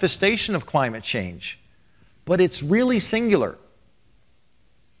manifestation of climate change, but it's really singular.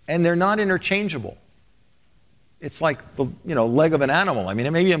 And they're not interchangeable. It's like the leg of an animal. I mean,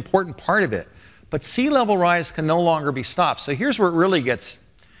 it may be an important part of it, but sea level rise can no longer be stopped. So here's where it really gets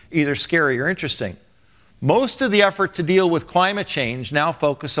either scary or interesting. Most of the effort to deal with climate change now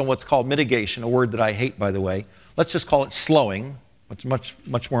focuses on what's called mitigation, a word that I hate, by the way. Let's just call it slowing, which is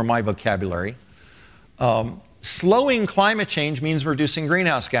much more my vocabulary. Slowing climate change means reducing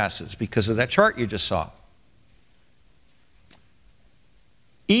greenhouse gases because of that chart you just saw.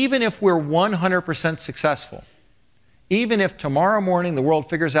 Even if we're 100% successful, even if tomorrow morning the world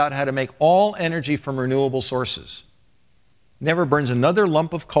figures out how to make all energy from renewable sources, never burns another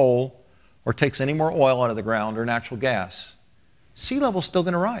lump of coal or takes any more oil out of the ground or natural gas, sea level's still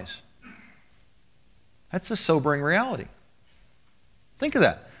going to rise. That's a sobering reality. Think of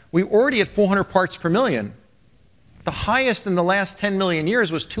that. We're already at 400 parts per million. The highest in the last 10 million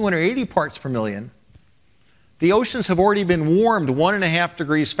years was 280 parts per million. The oceans have already been warmed 1.5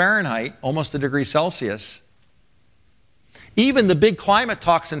 degrees Fahrenheit, almost a degree Celsius. Even the big climate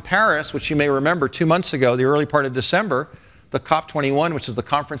talks in Paris, which you may remember 2 months ago, the early part of December, the COP21, which is the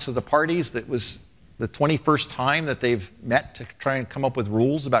Conference of the Parties, that was the 21st time that they've met to try and come up with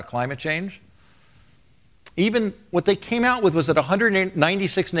rules about climate change. Even what they came out with was that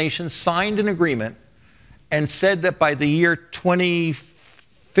 196 nations signed an agreement and said that by the year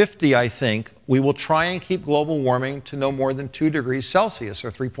 2050, I think, we will try and keep global warming to no more than 2 degrees Celsius,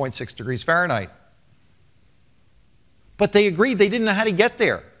 or 3.6 degrees Fahrenheit. But they agreed they didn't know how to get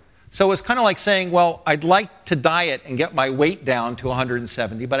there. So it's kind of like saying, well, I'd like to diet and get my weight down to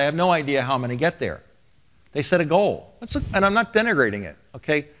 170, but I have no idea how I'm going to get there. They set a goal. And I'm not denigrating it,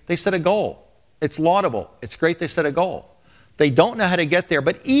 okay? They set a goal. It's laudable. It's great they set a goal. They don't know how to get there,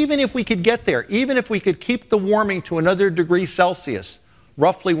 but even if we could get there, even if we could keep the warming to another degree Celsius,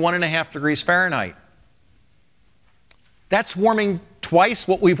 roughly 1.5 degrees Fahrenheit. That's warming twice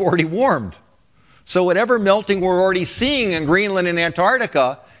what we've already warmed. So whatever melting we're already seeing in Greenland and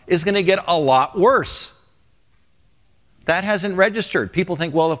Antarctica is going to get a lot worse. That hasn't registered. People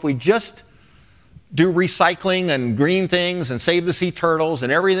think, well, if we just do recycling and green things and save the sea turtles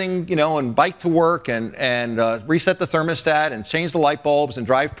and everything, you know, and bike to work and reset the thermostat and change the light bulbs and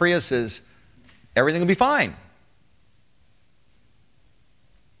drive Priuses, everything will be fine.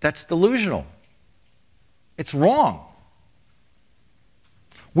 That's delusional. It's wrong.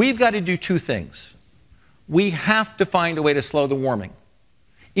 We've got to do two things. We have to find a way to slow the warming.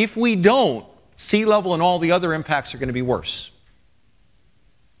 If we don't, sea level and all the other impacts are going to be worse.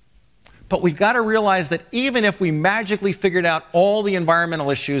 But we've got to realize that even if we magically figured out all the environmental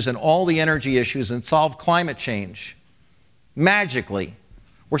issues and all the energy issues and solved climate change, magically,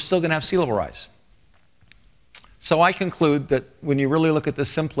 we're still going to have sea level rise. So I conclude that when you really look at this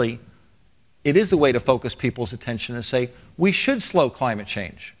simply, it is a way to focus people's attention and say, we should slow climate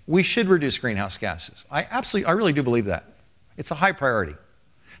change. We should reduce greenhouse gases. I really do believe that. It's a high priority.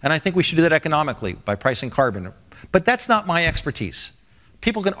 And I think we should do that economically by pricing carbon. But that's not my expertise.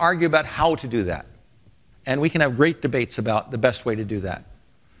 People can argue about how to do that. And we can have great debates about the best way to do that.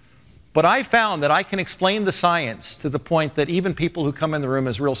 But I found that I can explain the science to the point that even people who come in the room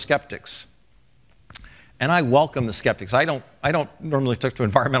as real skeptics, and I welcome the skeptics. I don't normally talk to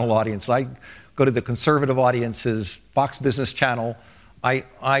environmental audience. I go to the conservative audiences, Fox Business Channel.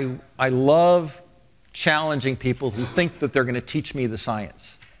 I love challenging people who think that they're going to teach me the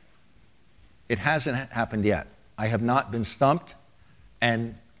science. It hasn't happened yet. I have not been stumped.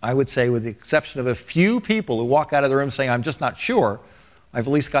 And I would say, with the exception of a few people who walk out of the room saying, I'm just not sure, I've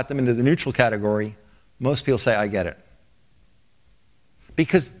at least got them into the neutral category. Most people say, I get it.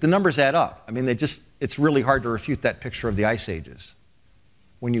 Because the numbers add up. I mean, it's really hard to refute that picture of the ice ages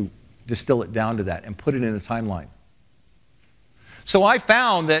when you distill it down to that and put it in a timeline. So I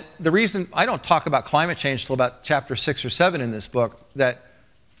found that the reason I don't talk about climate change till about chapter 6 or 7 in this book, that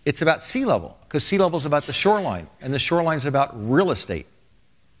it's about sea level, because sea level is about the shoreline, and the shoreline is about real estate.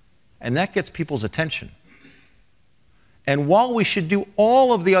 And that gets people's attention. And while we should do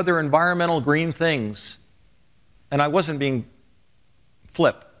all of the other environmental green things, and I wasn't being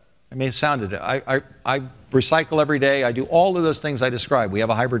flip, I may have sounded it. I recycle every day. I do all of those things I described. We have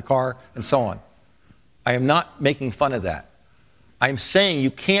a hybrid car and so on. I am not making fun of that. I'm saying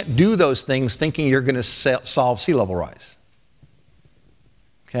you can't do those things thinking you're going to solve sea level rise.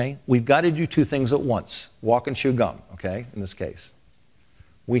 Okay? We've got to do two things at once. Walk and chew gum, okay, in this case.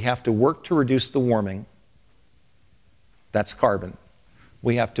 We have to work to reduce the warming. That's carbon.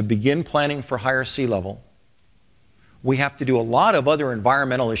 We have to begin planning for higher sea level. We have to do a lot of other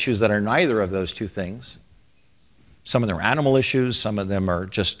environmental issues that are neither of those two things. Some of them are animal issues. Some of them are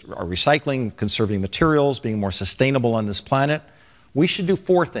just recycling, conserving materials, being more sustainable on this planet. We should do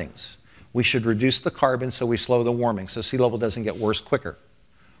 4 things. We should reduce the carbon so we slow the warming, so sea level doesn't get worse quicker.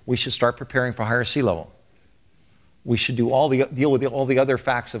 We should start preparing for higher sea level. We should deal with all the other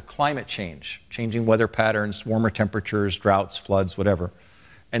facts of climate change, changing weather patterns, warmer temperatures, droughts, floods, whatever.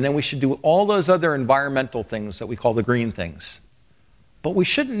 And then we should do all those other environmental things that we call the green things. But we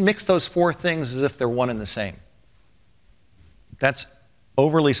shouldn't mix those 4 things as if they're one and the same. That's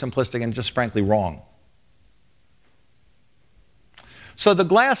overly simplistic and just frankly wrong. So the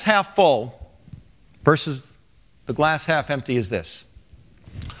glass half full versus the glass half empty is this.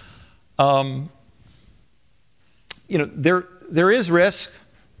 You know, there is risk.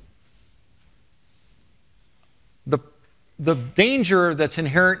 The danger that's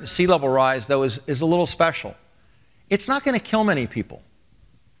inherent in sea level rise, though, is a little special. It's not going to kill many people.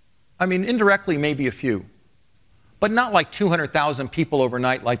 I mean, indirectly, maybe a few. But not like 200,000 people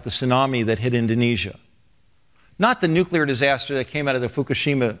overnight like the tsunami that hit Indonesia. Not the nuclear disaster that came out of the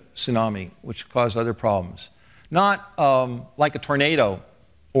Fukushima tsunami, which caused other problems. Not like a tornado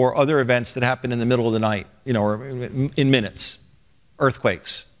or other events that happen in the middle of the night, you know, or in minutes.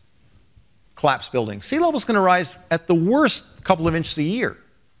 Earthquakes, collapsed buildings. Sea level's going to rise at the worst a couple of inches a year.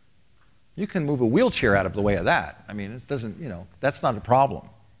 You can move a wheelchair out of the way of that. I mean, it doesn't, you know, that's not a problem.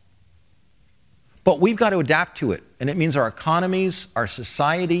 But we've got to adapt to it. And it means our economies, our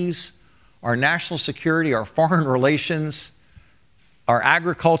societies, our national security, our foreign relations, our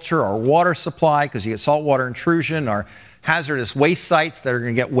agriculture, our water supply, because you get saltwater intrusion, our hazardous waste sites that are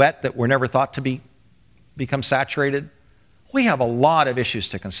going to get wet that were never thought to become saturated. We have a lot of issues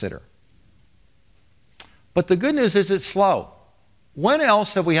to consider. But the good news is it's slow. When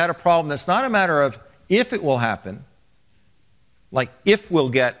else have we had a problem that's not a matter of if it will happen, like if we'll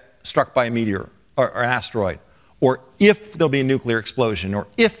get struck by a meteor or an asteroid, or if there'll be a nuclear explosion, or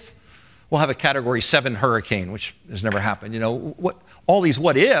if we'll have a Category 7 hurricane, which has never happened. You know, all these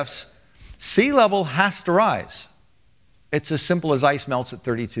what ifs, sea level has to rise. It's as simple as ice melts at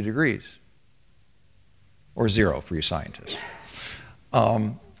 32 degrees, or 0 for you scientists.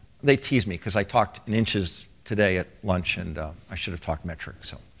 They tease me because I talked in inches today at lunch, and I should have talked metric.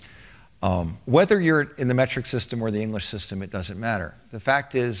 So whether you're in the metric system or the English system, it doesn't matter. The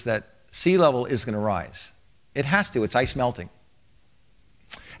fact is that sea level is going to rise. It has to. It's ice melting.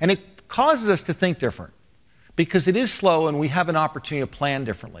 And it causes us to think different because it is slow and we have an opportunity to plan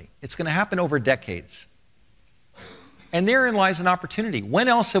differently. It's going to happen over decades. And therein lies an opportunity. When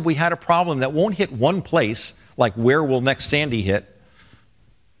else have we had a problem that won't hit one place, like where will next Sandy hit,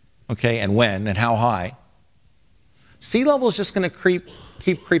 okay, and when and how high? Sea level is just going to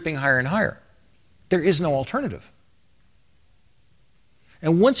keep creeping higher and higher. There is no alternative.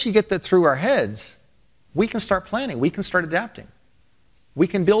 And once you get that through our heads, we can start planning. We can start adapting. We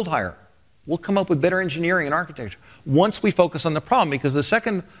can build higher. We'll come up with better engineering and architecture once we focus on the problem. Because the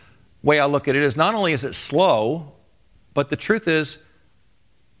second way I look at it is not only is it slow, but the truth is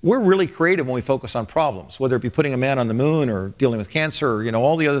we're really creative when we focus on problems, whether it be putting a man on the moon or dealing with cancer or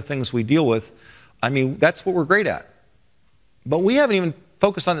all the other things we deal with. I mean, that's what we're great at. But we haven't even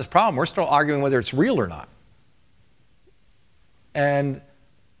focused on this problem. We're still arguing whether it's real or not. And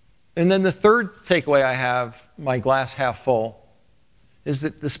then the third takeaway I have, my glass half full, is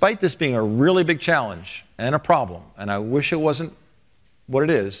that despite this being a really big challenge and a problem, and I wish it wasn't what it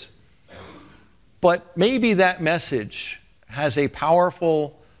is, but maybe that message has a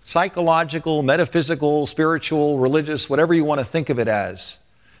powerful psychological, metaphysical, spiritual, religious, whatever you want to think of it as,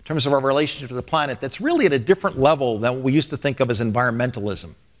 in terms of our relationship to the planet, that's really at a different level than what we used to think of as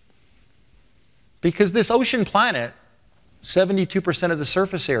environmentalism. Because this ocean planet, 72% of the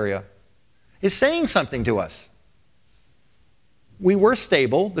surface area, is saying something to us. We were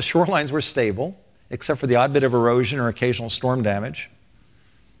stable, the shorelines were stable, except for the odd bit of erosion or occasional storm damage.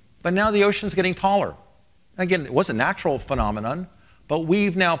 But now the ocean's getting taller. Again, it was a natural phenomenon, but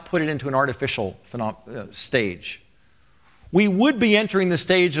we've now put it into an artificial stage. We would be entering the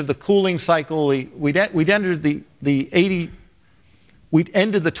stage of the cooling cycle. We'd ended the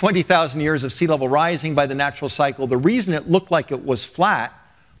 20,000 years of sea level rising by the natural cycle. The reason it looked like it was flat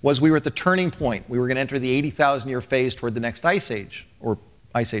was we were at the turning point. We were going to enter the 80,000-year phase toward the next ice age, or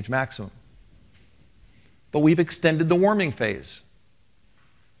ice age maximum. But we've extended the warming phase.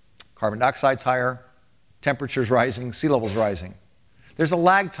 Carbon dioxide's higher, temperature's rising, sea level's rising. There's a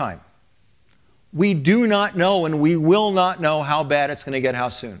lag time. We do not know, and we will not know how bad it's going to get how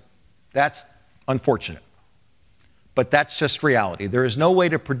soon. That's unfortunate. But that's just reality. There is no way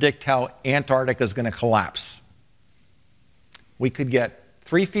to predict how Antarctica is going to collapse. We could get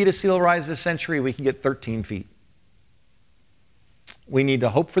 3 feet of sea level rise this century, we can get 13 feet. We need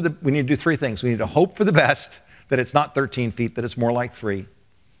to do 3 things. We need to hope for the best, that it's not 13 feet, that it's more like 3.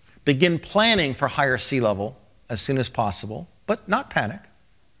 Begin planning for higher sea level as soon as possible, but not panic.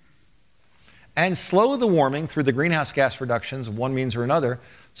 And slow the warming through the greenhouse gas reductions of one means or another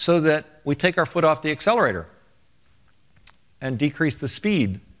so that we take our foot off the accelerator and decrease the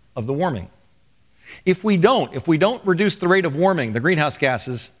speed of the warming. If we don't reduce the rate of warming, the greenhouse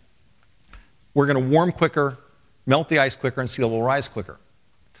gases, we're going to warm quicker, melt the ice quicker, and sea level will rise quicker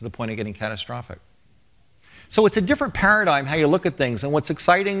to the point of getting catastrophic. So it's a different paradigm how you look at things. And what's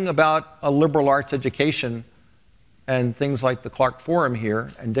exciting about a liberal arts education and things like the Clarke Forum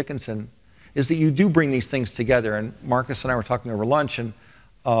here and Dickinson is that you do bring these things together. And Marcus and I were talking over lunch, and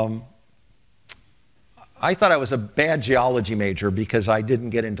I thought I was a bad geology major because I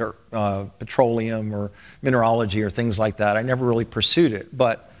didn't get into petroleum or mineralogy or things like that. I never really pursued it.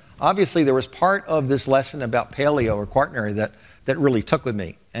 But obviously there was part of this lesson about paleo or quaternary that really took with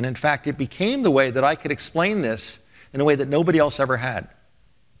me. And in fact, it became the way that I could explain this in a way that nobody else ever had.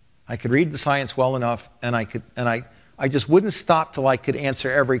 I could read the science well enough, and I just wouldn't stop till I could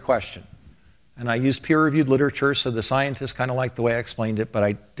answer every question. And I used peer-reviewed literature, so the scientists kind of liked the way I explained it, but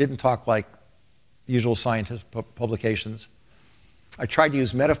I didn't talk like usual scientific publications. I tried to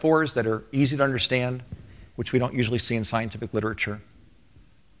use metaphors that are easy to understand, which we don't usually see in scientific literature.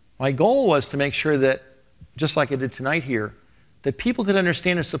 My goal was to make sure that, just like I did tonight here, that people could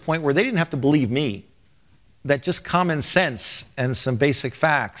understand us to the point where they didn't have to believe me, that just common sense and some basic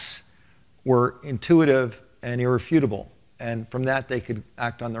facts were intuitive and irrefutable, and from that they could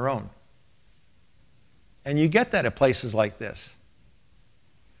act on their own. And you get that at places like this.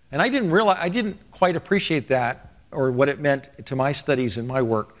 And I didn't quite appreciate that, or what it meant to my studies and my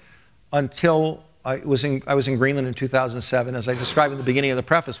work, until I was in Greenland in 2007, as I described in the beginning of the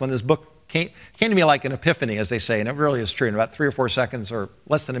preface, when this book came to me like an epiphany, as they say, and it really is true. In about 3 or 4 seconds or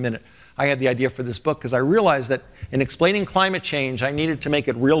less than a minute, I had the idea for this book because I realized that in explaining climate change, I needed to make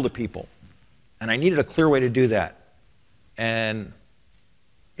it real to people. And I needed a clear way to do that. And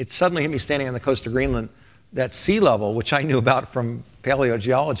it suddenly hit me standing on the coast of Greenland, that sea level, which I knew about from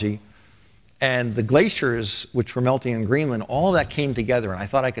paleogeology, and the glaciers which were melting in Greenland, all that came together. And I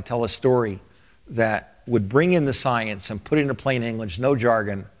thought I could tell a story that would bring in the science and put it into plain English, no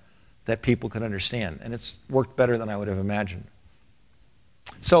jargon, that people could understand. And it's worked better than I would have imagined.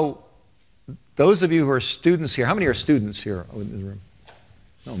 So those of you who are students here, how many are students here in the room?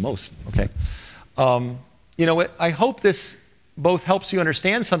 No, most. Okay. You know, I hope this both helps you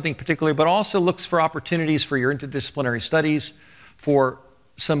understand something particularly, but also looks for opportunities for your interdisciplinary studies, for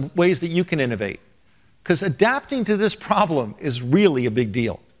some ways that you can innovate. Because adapting to this problem is really a big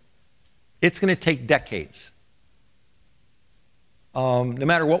deal. It's going to take decades, no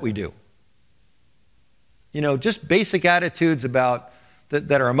matter what we do. You know, just basic attitudes about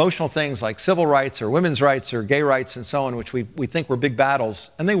that are emotional things like civil rights or women's rights or gay rights and so on, which we think were big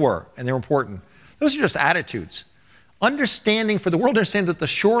battles, and they were important. Those are just attitudes. Understanding, for the world to understand that the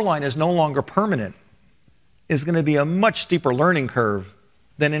shoreline is no longer permanent, is going to be a much steeper learning curve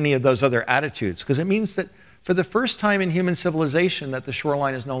than any of those other attitudes, because it means that for the first time in human civilization that the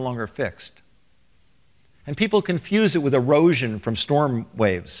shoreline is no longer fixed. And people confuse it with erosion from storm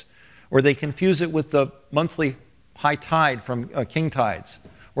waves, or they confuse it with the monthly high tide from king tides,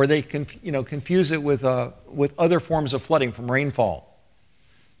 or they confuse it with other forms of flooding from rainfall.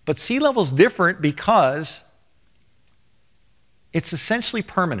 But sea level is different because it's essentially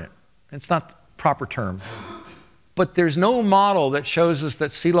permanent. It's not the proper term. But there's no model that shows us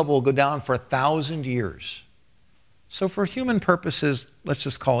that sea level will go down for 1,000 years. So for human purposes, let's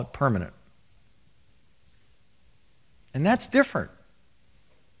just call it permanent. And that's different.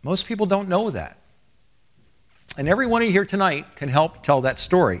 Most people don't know that. And every one of you here tonight can help tell that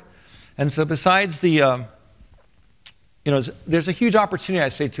story. And so besides the, there's a huge opportunity, I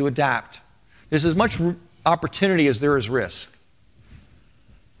say, to adapt. There's as much opportunity as there is risk.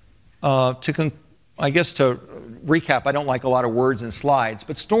 I guess to recap, I don't like a lot of words and slides,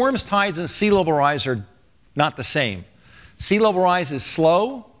 but storms, tides, and sea level rise are not the same. Sea level rise is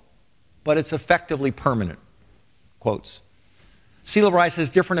slow, but it's effectively permanent, quotes. Sea level rise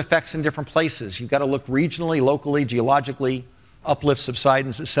has different effects in different places. You've got to look regionally, locally, geologically, uplift,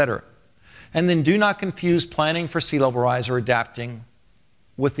 subsidence, etc. And then do not confuse planning for sea level rise or adapting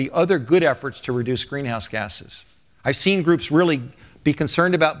with the other good efforts to reduce greenhouse gases. I've seen groups really be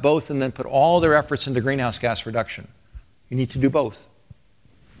concerned about both and then put all their efforts into greenhouse gas reduction. You need to do both.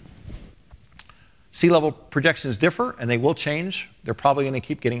 Sea level projections differ, and they will change. They're probably going to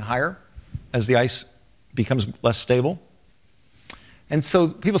keep getting higher as the ice becomes less stable. And so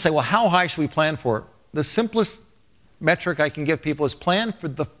people say, well, how high should we plan for it? The simplest metric I can give people is plan for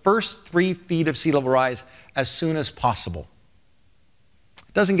the first 3 feet of sea level rise as soon as possible.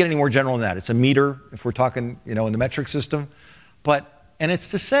 It doesn't get any more general than that. It's a meter, if we're talking, in the metric system. And it's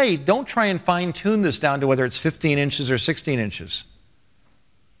to say, don't try and fine-tune this down to whether it's 15 inches or 16 inches.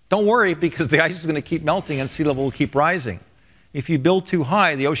 Don't worry, because the ice is going to keep melting and sea level will keep rising. If you build too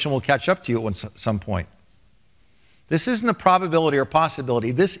high, the ocean will catch up to you at some point. This isn't a probability or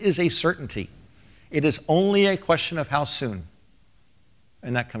possibility. This is a certainty. It is only a question of how soon.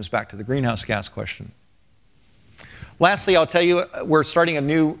 And that comes back to the greenhouse gas question. Lastly, I'll tell you, we're starting a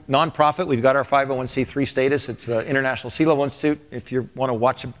new nonprofit. We've got our 501c3 status. It's the International Sea Level Institute. If you want to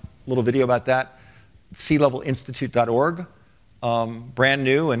watch a little video about that, sealevelinstitute.org. Brand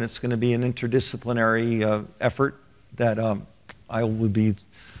new, and it's going to be an interdisciplinary effort that I will be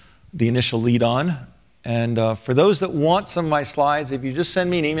the initial lead on. And for those that want some of my slides, if you just send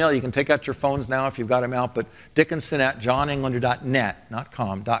me an email, you can take out your phones now if you've got them out, but dickinson@johnenglander.net, not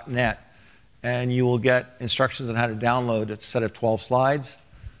com, .net. And you will get instructions on how to download a set of 12 slides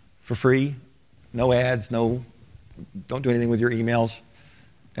for free. No ads, don't do anything with your emails.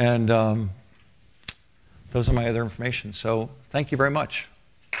 And those are my other information. So thank you very much.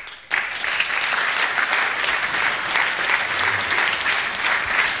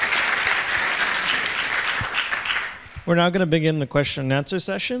 We're now going to begin the question and answer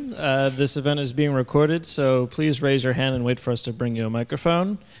session. This event is being recorded, so please raise your hand and wait for us to bring you a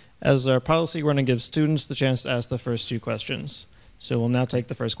microphone. As our policy, we're going to give students the chance to ask the first 2 questions. So we'll now take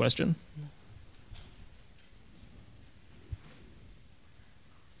the first question.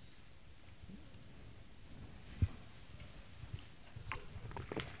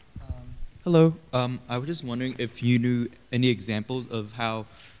 Hello. I was just wondering if you knew any examples of how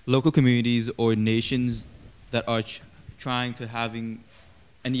local communities or nations that are trying to having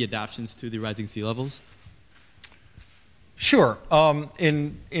any adaptations to the rising sea levels? Sure.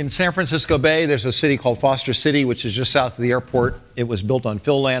 In San Francisco Bay, there's a city called Foster City, which is just south of the airport. It was built on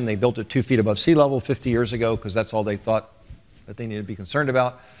fill land. They built it 2 feet above sea level 50 years ago because that's all they thought that they needed to be concerned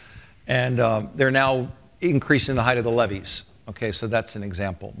about. And they're now increasing the height of the levees. Okay, so that's an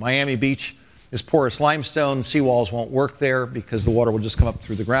example. Miami Beach is porous limestone. Seawalls won't work there because the water will just come up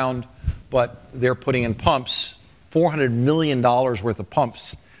through the ground. But they're putting in pumps, $400 million worth of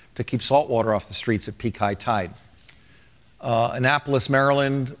pumps to keep salt water off the streets at peak high tide. Annapolis,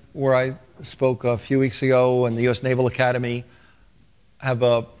 Maryland, where I spoke a few weeks ago, and the U.S. Naval Academy have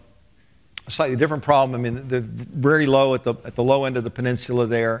a slightly different problem. I mean, they're very low at the low end of the peninsula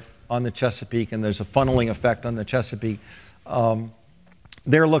there on the Chesapeake, and there's a funneling effect on the Chesapeake.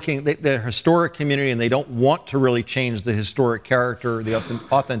 They're they're a historic community, and they don't want to really change the historic character, the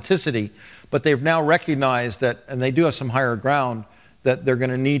authenticity, but they've now recognized that, and they do have some higher ground, that they're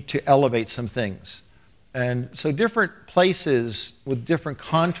going to need to elevate some things. And so different places with different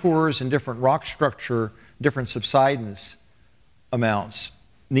contours and different rock structure, different subsidence amounts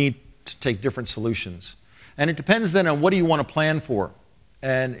need to take different solutions. And it depends then on what do you want to plan for.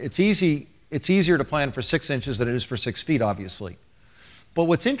 And it's easier to plan for 6 inches than it is for 6 feet, obviously. But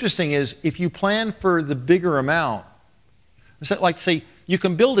what's interesting is if you plan for the bigger amount, like say, you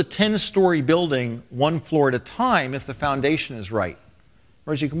can build a 10-story building 1 floor at a time if the foundation is right.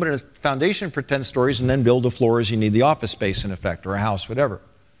 Whereas you can put in a foundation for 10 stories and then build the floors you need the office space in effect, or a house, whatever.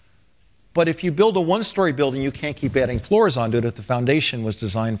 But if you build a 1-story building, you can't keep adding floors onto it if the foundation was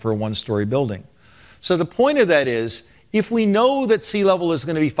designed for a 1-story building. So the point of that is, if we know that sea level is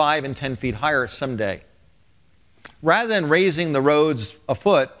going to be 5 and 10 feet higher someday, rather than raising the roads a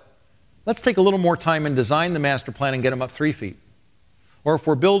foot, let's take a little more time and design the master plan and get them up 3 feet. Or if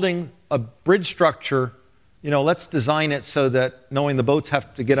we're building a bridge structure, let's design it so that knowing the boats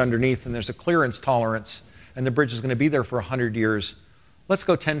have to get underneath and there's a clearance tolerance and the bridge is going to be there for 100 years, let's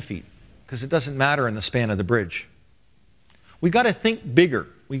go 10 feet because it doesn't matter in the span of the bridge. We've got to think bigger.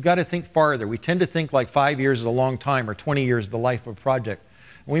 We've got to think farther. We tend to think like 5 years is a long time or 20 years is the life of a project.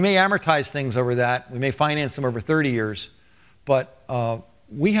 And we may amortize things over that. We may finance them over 30 years. But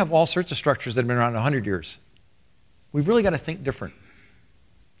we have all sorts of structures that have been around 100 years. We've really got to think different.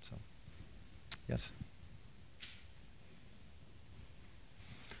 So, yes?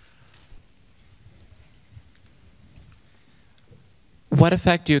 What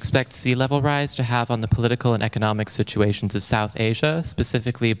effect do you expect sea level rise to have on the political and economic situations of South Asia,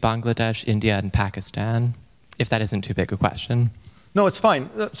 specifically Bangladesh, India, and Pakistan, if that isn't too bbig a question? No, it's fine.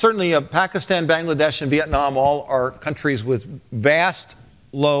 Certainly Pakistan, Bangladesh, and Vietnam all are countries with vast,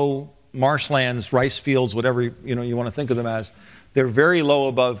 low marshlands, rice fields, whatever you want to think of them as. They're very low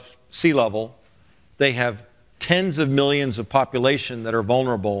above sea level. They have tens of millions of population that are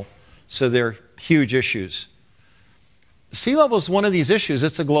vulnerable, so they're huge issues. Sea level is one of these issues.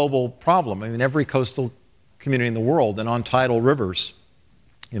 It's a global problem. I mean, every coastal community in the world and on tidal rivers,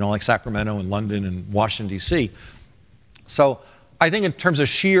 like Sacramento and London and Washington, D.C. So I think in terms of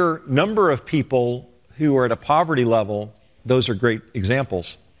sheer number of people who are at a poverty level, those are great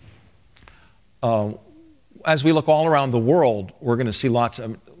examples. As we look all around the world, we're going to see lots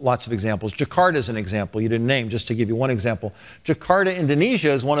of examples. Jakarta is an example you didn't name, just to give you one example. Jakarta,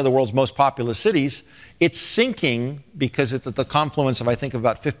 Indonesia is one of the world's most populous cities. It's sinking because it's at the confluence of, I think,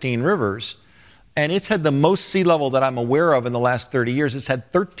 about 15 rivers. And it's had the most sea level that I'm aware of in the last 30 years. It's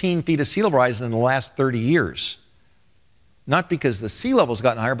had 13 feet of sea level rise in the last 30 years. Not because the sea level's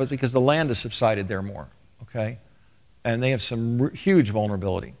gotten higher, but because the land has subsided there more, okay? And they have some huge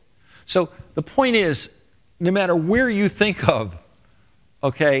vulnerability. So the point is, no matter where you think of,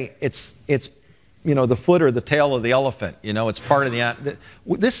 okay, it's the foot or the tail of the elephant, it's part of the,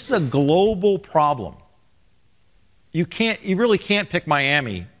 this is a global problem. You really can't pick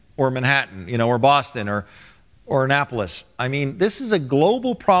Miami or Manhattan, or Boston or Annapolis. I mean, this is a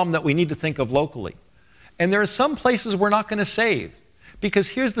global problem that we need to think of locally. And there are some places we're not going to save. Because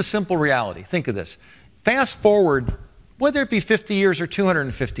here's the simple reality. Think of this. Fast forward, whether it be 50 years or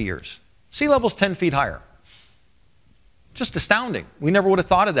 250 years, sea level's 10 feet higher. Just astounding. We never would have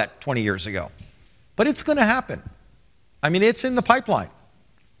thought of that 20 years ago. But it's going to happen. I mean, it's in the pipeline.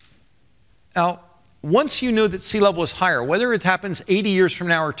 Now, once you know that sea level is higher, whether it happens 80 years from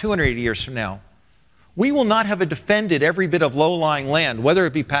now or 280 years from now, we will not have defended every bit of low-lying land, whether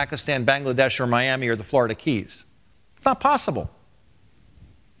it be Pakistan, Bangladesh, or Miami, or the Florida Keys. It's not possible.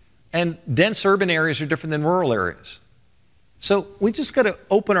 And dense urban areas are different than rural areas. So we just got to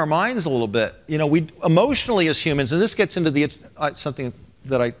open our minds a little bit. We emotionally as humans, and this gets into the something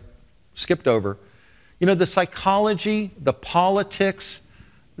that I skipped over. The psychology, the politics,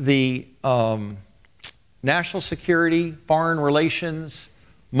 the national security, foreign relations,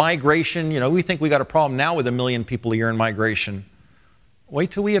 migration. You know, we think we got a problem now with 1 million people a year in migration.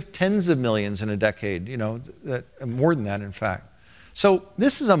 Wait till we have tens of millions in a decade, you know, more than that, in fact. So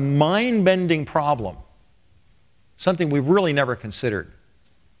this is a mind-bending problem, something we've really never considered.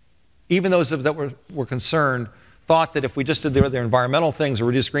 Even those that were concerned thought that if we just did the other environmental things or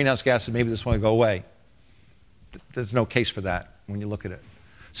reduced greenhouse gases, maybe this one would go away. There's no case for that when you look at it.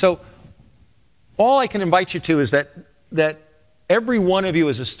 So all I can invite you to is that every one of you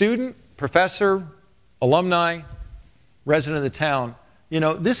as a student, professor, alumni, resident of the town, you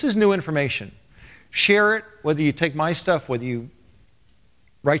know, this is new information. Share it, whether you take my stuff, whether you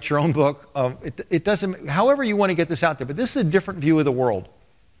write your own book. It doesn't, however you want to get this out there, but this is a different view of the world.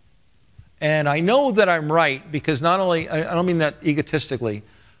 And I know that I'm right because not only, I don't mean that egotistically,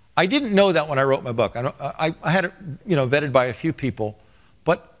 I didn't know that when I wrote my book. I had it, you know, vetted by a few people,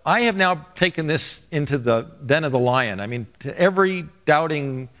 but I have now taken this into the den of the lion. I mean, to every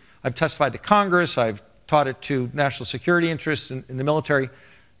doubting, I've testified to Congress, I've taught it to national security interests in the military.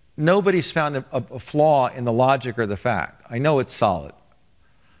 Nobody's found a flaw in the logic or the fact. I know it's solid.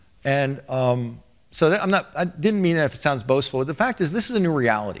 And so that, I didn't mean that if it sounds boastful. The fact is, this is a new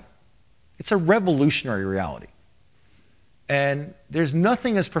reality. It's a revolutionary reality. And there's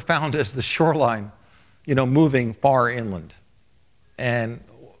nothing as profound as the shoreline, you know, moving far inland. And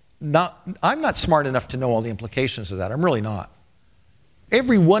I'm not smart enough to know all the implications of that. I'm really not.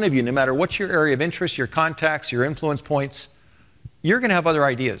 Every one of you, no matter what your area of interest, your contacts, your influence points, you're going to have other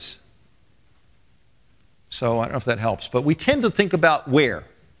ideas. So I don't know if that helps. But we tend to think about where.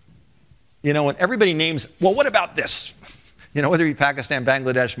 You know, when everybody names, well, what about this? You know, whether it be Pakistan,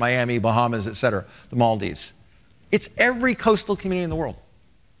 Bangladesh, Miami, Bahamas, et cetera, the Maldives. It's every coastal community in the world.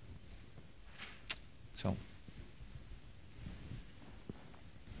 So.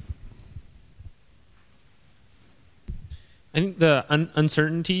 I think the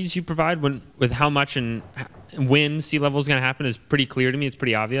uncertainties you provide with how much and when sea level is going to happen is pretty clear to me. It's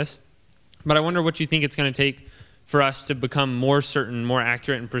pretty obvious. But I wonder what you think it's going to take for us to become more certain, more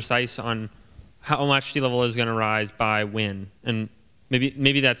accurate and precise on how much sea level is going to rise by when. And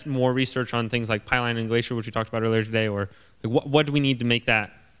maybe that's more research on things like Pie Line and Glacier, which we talked about earlier today, or like what do we need to make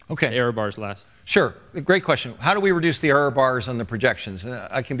that error bars less? Sure, great question. How do we reduce the error bars on the projections?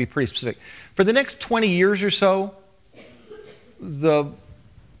 I can be pretty specific. For the next 20 years or so, the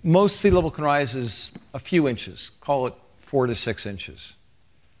most sea level can rise is a few inches, call it 4 to 6 inches.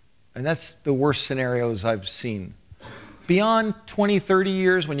 And that's the worst scenarios I've seen. Beyond 20, 30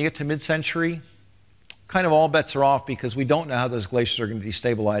 years, when you get to mid-century, kind of all bets are off because we don't know how those glaciers are going to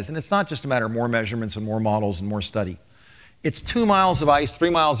destabilize. And it's not just a matter of more measurements and more models and more study. It's 2 miles of ice, 3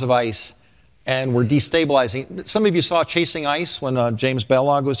 miles of ice, and we're destabilizing. Some of you saw Chasing Ice when James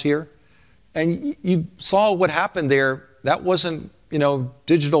Balog was here. And you saw what happened there. That wasn't, you know,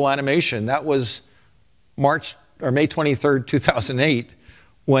 digital animation. That was May 23rd, 2008,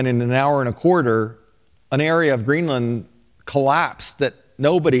 when in an hour and a quarter, an area of Greenland collapsed that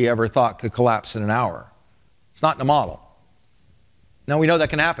nobody ever thought could collapse in an hour. It's not in the model. Now we know that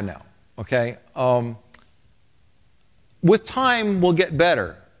can happen now, okay? With time, we'll get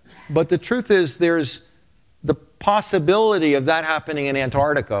better. But the truth is there's the possibility of that happening in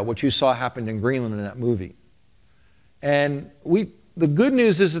Antarctica, which you saw happened in Greenland in that movie. And the good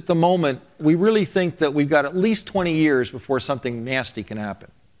news is at the moment, we really think that we've got at least 20 years before something nasty can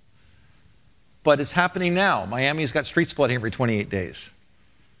happen. But it's happening now. Miami's got streets flooding every 28 days.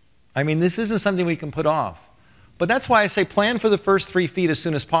 I mean, this isn't something we can put off. But that's why I say plan for the first 3 feet as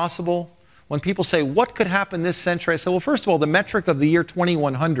soon as possible. When people say, what could happen this century? I say, well, first of all, the metric of the year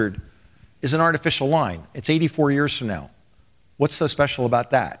 2100 is an artificial line. It's 84 years from now. What's so special about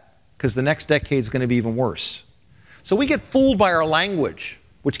that? Because the next decade is going to be even worse. So we get fooled by our language,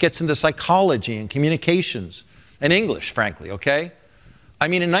 which gets into psychology and communications and English, frankly, okay? I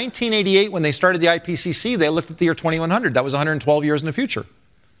mean, in 1988, when they started the IPCC, they looked at the year 2100. That was 112 years in the future.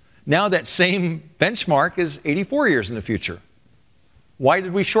 Now that same benchmark is 84 years in the future. Why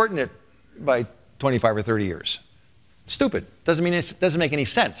did we shorten it by 25 or 30 years? Stupid. Doesn't make any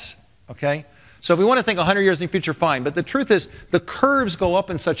sense, okay? So if we want to think 100 years in the future, fine. But the truth is, the curves go up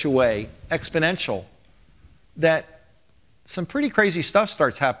in such a way, exponential, that some pretty crazy stuff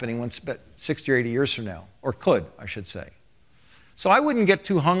starts happening once 60 or 80 years from now, or could, I should say. So I wouldn't get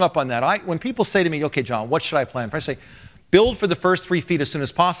too hung up on that. When people say to me, okay, John, what should I plan for? I say, build for the first 3 feet as soon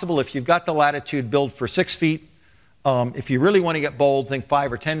as possible. If you've got the latitude, build for 6 feet. If you really want to get bold, think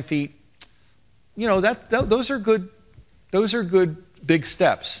 5 or 10 feet. You know, those are good big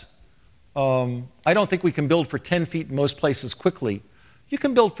steps. I don't think we can build for 10 feet in most places quickly. You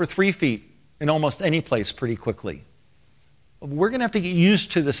can build for 3 feet in almost any place pretty quickly. We're going to have to get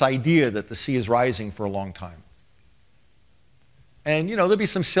used to this idea that the sea is rising for a long time. And, you know, there'll be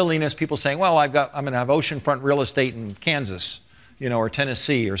some silliness, people saying, well, I'm going to have oceanfront real estate in Kansas, you know, or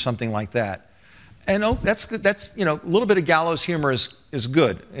Tennessee or something like that. And oh, that's good. That's, you know, a little bit of gallows humor is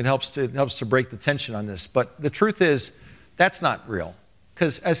good. It helps to break the tension on this. But the truth is, that's not real.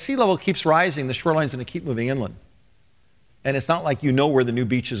 Because as sea level keeps rising, the shoreline's going to keep moving inland. And it's not like you know where the new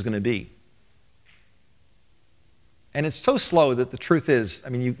beach is going to be. And it's so slow that the truth is, I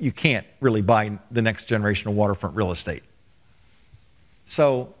mean, you can't really buy the next generation of waterfront real estate.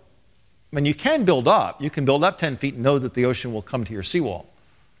 So, I mean, you can build up. You can build up 10 feet and know that the ocean will come to your seawall.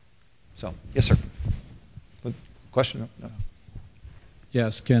 So, yes, sir. Question? No.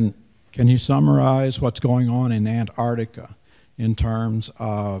 Yes, can you summarize what's going on in Antarctica in terms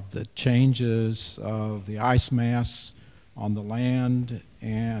of the changes of the ice mass on the land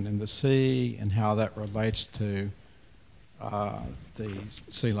and in the sea, and how that relates to the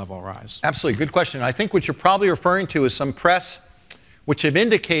sea level rise? Absolutely, good question. I think what you're probably referring to is some press which have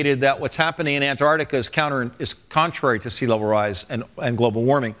indicated that what's happening in Antarctica is contrary to sea level rise and global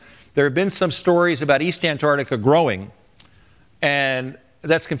warming. There have been some stories about East Antarctica growing, and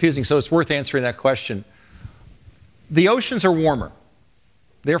that's confusing, so it's worth answering that question. The oceans are warmer,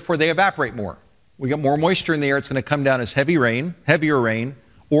 therefore they evaporate more. We get more moisture in the air, it's going to come down as heavier rain,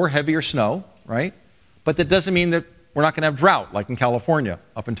 or heavier snow, right? But that doesn't mean that we're not going to have drought like in California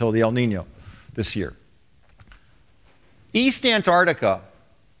up until the El Nino this year. East Antarctica,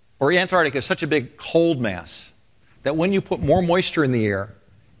 or Antarctica, is such a big cold mass that when you put more moisture in the air,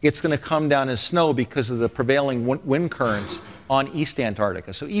 it's going to come down as snow because of the prevailing wind currents on East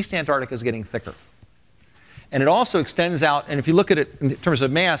Antarctica. So East Antarctica is getting thicker. And it also extends out, and if you look at it in terms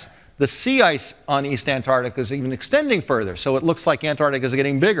of mass, the sea ice on East Antarctica is even extending further, so it looks like Antarctica is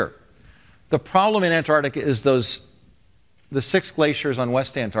getting bigger. The problem in Antarctica is the 6 glaciers on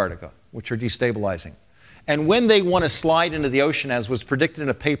West Antarctica, which are destabilizing. And when they want to slide into the ocean, as was predicted in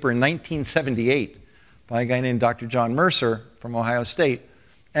a paper in 1978 by a guy named Dr. John Mercer from Ohio State,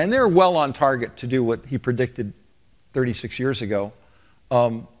 and they're well on target to do what he predicted 36 years ago,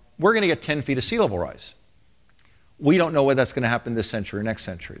 we're going to get 10 feet of sea level rise. We don't know whether that's going to happen this century or next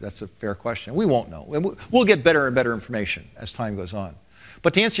century. That's a fair question. We won't know. We'll get better and better information as time goes on.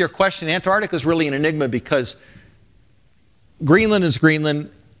 But to answer your question, Antarctica is really an enigma because Greenland is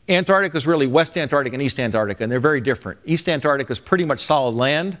Greenland. Antarctica is really West Antarctica and East Antarctica, and they're very different. East Antarctica is pretty much solid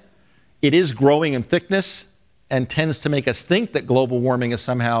land. It is growing in thickness and tends to make us think that global warming is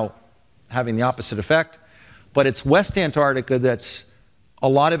somehow having the opposite effect. But it's West Antarctica that's, a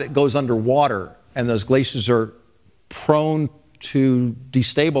lot of it goes underwater, and those glaciers are prone to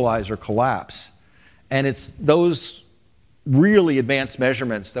destabilize or collapse. And it's those really advanced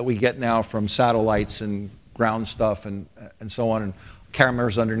measurements that we get now from satellites and ground stuff and so on, and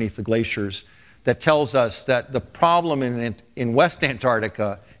cameras underneath the glaciers, that tells us that the problem in West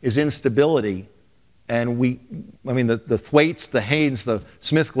Antarctica is instability. And the Thwaites, the Haynes, the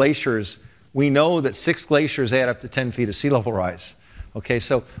Smith glaciers, we know that 6 glaciers add up to 10 feet of sea level rise. Okay,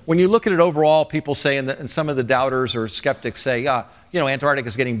 so when you look at it overall, people say, and some of the doubters or skeptics say, you know, Antarctica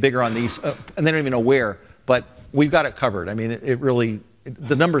is getting bigger on the east, and they don't even know where, but we've got it covered. I mean,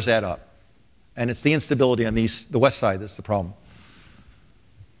 the numbers add up. And it's the instability on the west side that's the problem.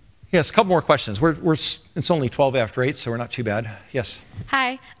 Yes, a couple more questions. It's only 12 after 8, so we're not too bad. Yes?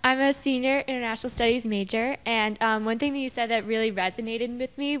 Hi, I'm a senior international studies major, and one thing that you said that really resonated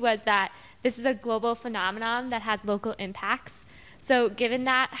with me was that this is a global phenomenon that has local impacts. So given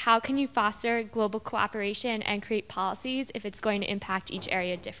that, how can you foster global cooperation and create policies if it's going to impact each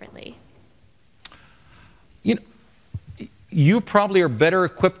area differently? You know, you probably are better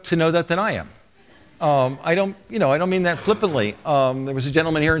equipped to know that than I am. I don't mean that flippantly. There was a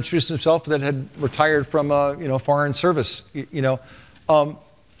gentleman here introduced himself that had retired from, foreign service.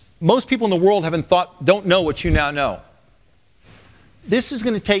 Most people in the world don't know what you now know. This is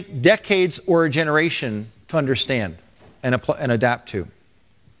going to take decades or a generation to understand and adapt to.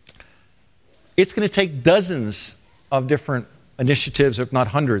 It's going to take dozens of different initiatives, if not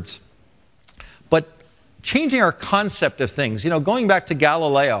hundreds. But changing our concept of things, going back to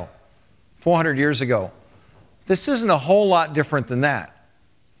Galileo 400 years ago, this isn't a whole lot different than that.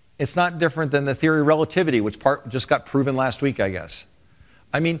 It's not different than the theory of relativity, which just got proven last week, I guess.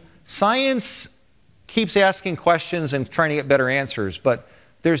 I mean, science keeps asking questions and trying to get better answers, but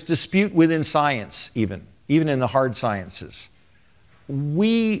there's dispute within science even in the hard sciences.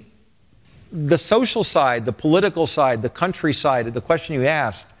 The social side, the political side, the country side of the question you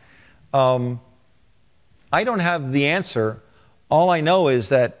asked, I don't have the answer All I know is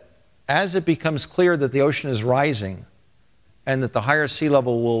that as it becomes clear that the ocean is rising and that the higher sea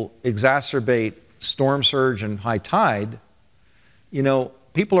level will exacerbate storm surge and high tide, you know,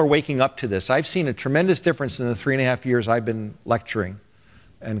 people are waking up to this. I've seen a tremendous difference in the 3.5 years I've been lecturing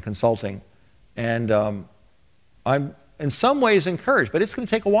and consulting. And I'm in some ways encouraged, but it's going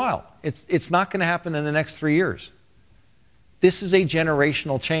to take a while. It's not going to happen in the next 3 years. This is a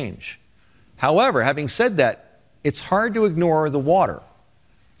generational change. However, having said that, it's hard to ignore the water.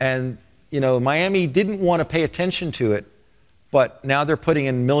 And, you know, Miami didn't want to pay attention to it, but now they're putting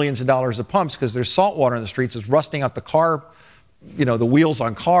in millions of dollars of pumps because there's salt water in the streets. It's rusting out the car, you know, the wheels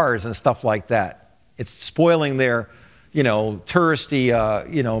on cars and stuff like that. It's spoiling their, you know,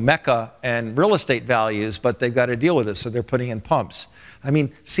 touristy, you know, mecca and real estate values, but they've got to deal with it, so they're putting in pumps. I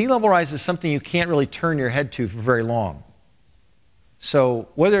mean, sea level rise is something you can't really turn your head to for very long. So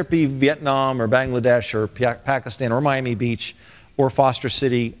whether it be Vietnam or Bangladesh or Pakistan or Miami Beach or Foster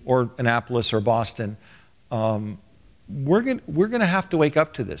City or Annapolis or Boston, we're going to have to wake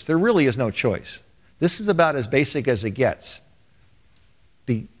up to this. There really is no choice. This is about as basic as it gets.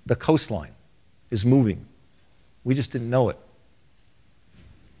 The coastline is moving. We just didn't know it.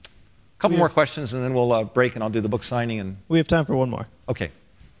 A couple more questions and then we'll break and I'll do the book signing. And We have time for one more. Okay.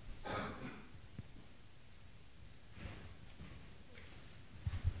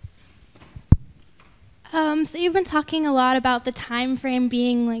 So you've been talking a lot about the time frame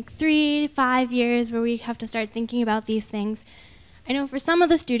being like 3 to 5 years where we have to start thinking about these things. I know for some of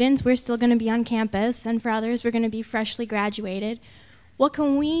the students, we're still going to be on campus, and for others, we're going to be freshly graduated. What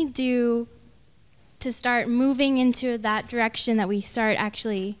can we do to start moving into that direction that we start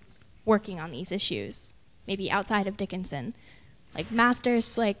actually working on these issues, maybe outside of Dickinson? Like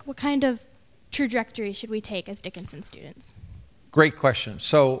masters, like what kind of trajectory should we take as Dickinson students? Great question.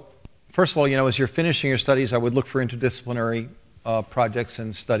 So, first of all, you know, as you're finishing your studies, I would look for interdisciplinary projects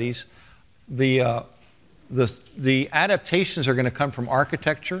and studies. The adaptations are going to come from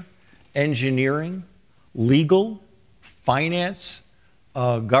architecture, engineering, legal, finance,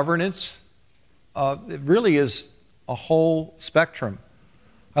 governance. It really is a whole spectrum.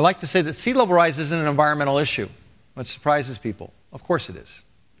 I like to say that sea level rise isn't an environmental issue, which surprises people. Of course it is.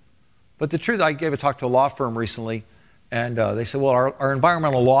 But the truth, I gave a talk to a law firm recently, and they said, well, our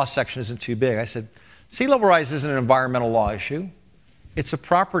environmental law section isn't too big. I said, sea level rise isn't an environmental law issue. It's a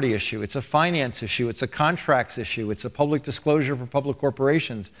property issue. It's a finance issue. It's a contracts issue. It's a public disclosure for public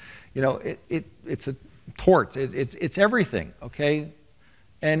corporations. You know, it's a tort. It's everything, okay?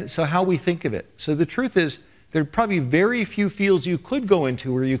 And so how we think of it. So the truth is, there are probably very few fields you could go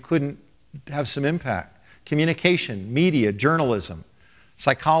into where you couldn't have some impact. Communication, media, journalism,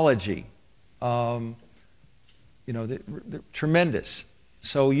 psychology, you know, they're tremendous.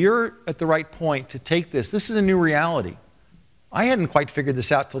 So you're at the right point to take this. This is a new reality. I hadn't quite figured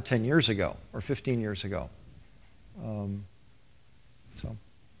this out till 10 years ago or 15 years ago. So,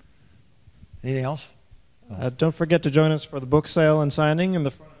 anything else? Don't forget to join us for the book sale and signing in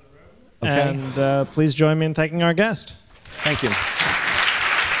the front of the room. Okay. And please join me in thanking our guest. Thank you.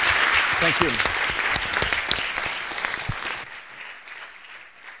 Thank you.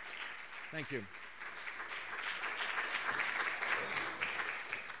 Thank you.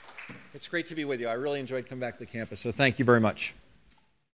 It's great to be with you. I really enjoyed coming back to the campus, so thank you very much.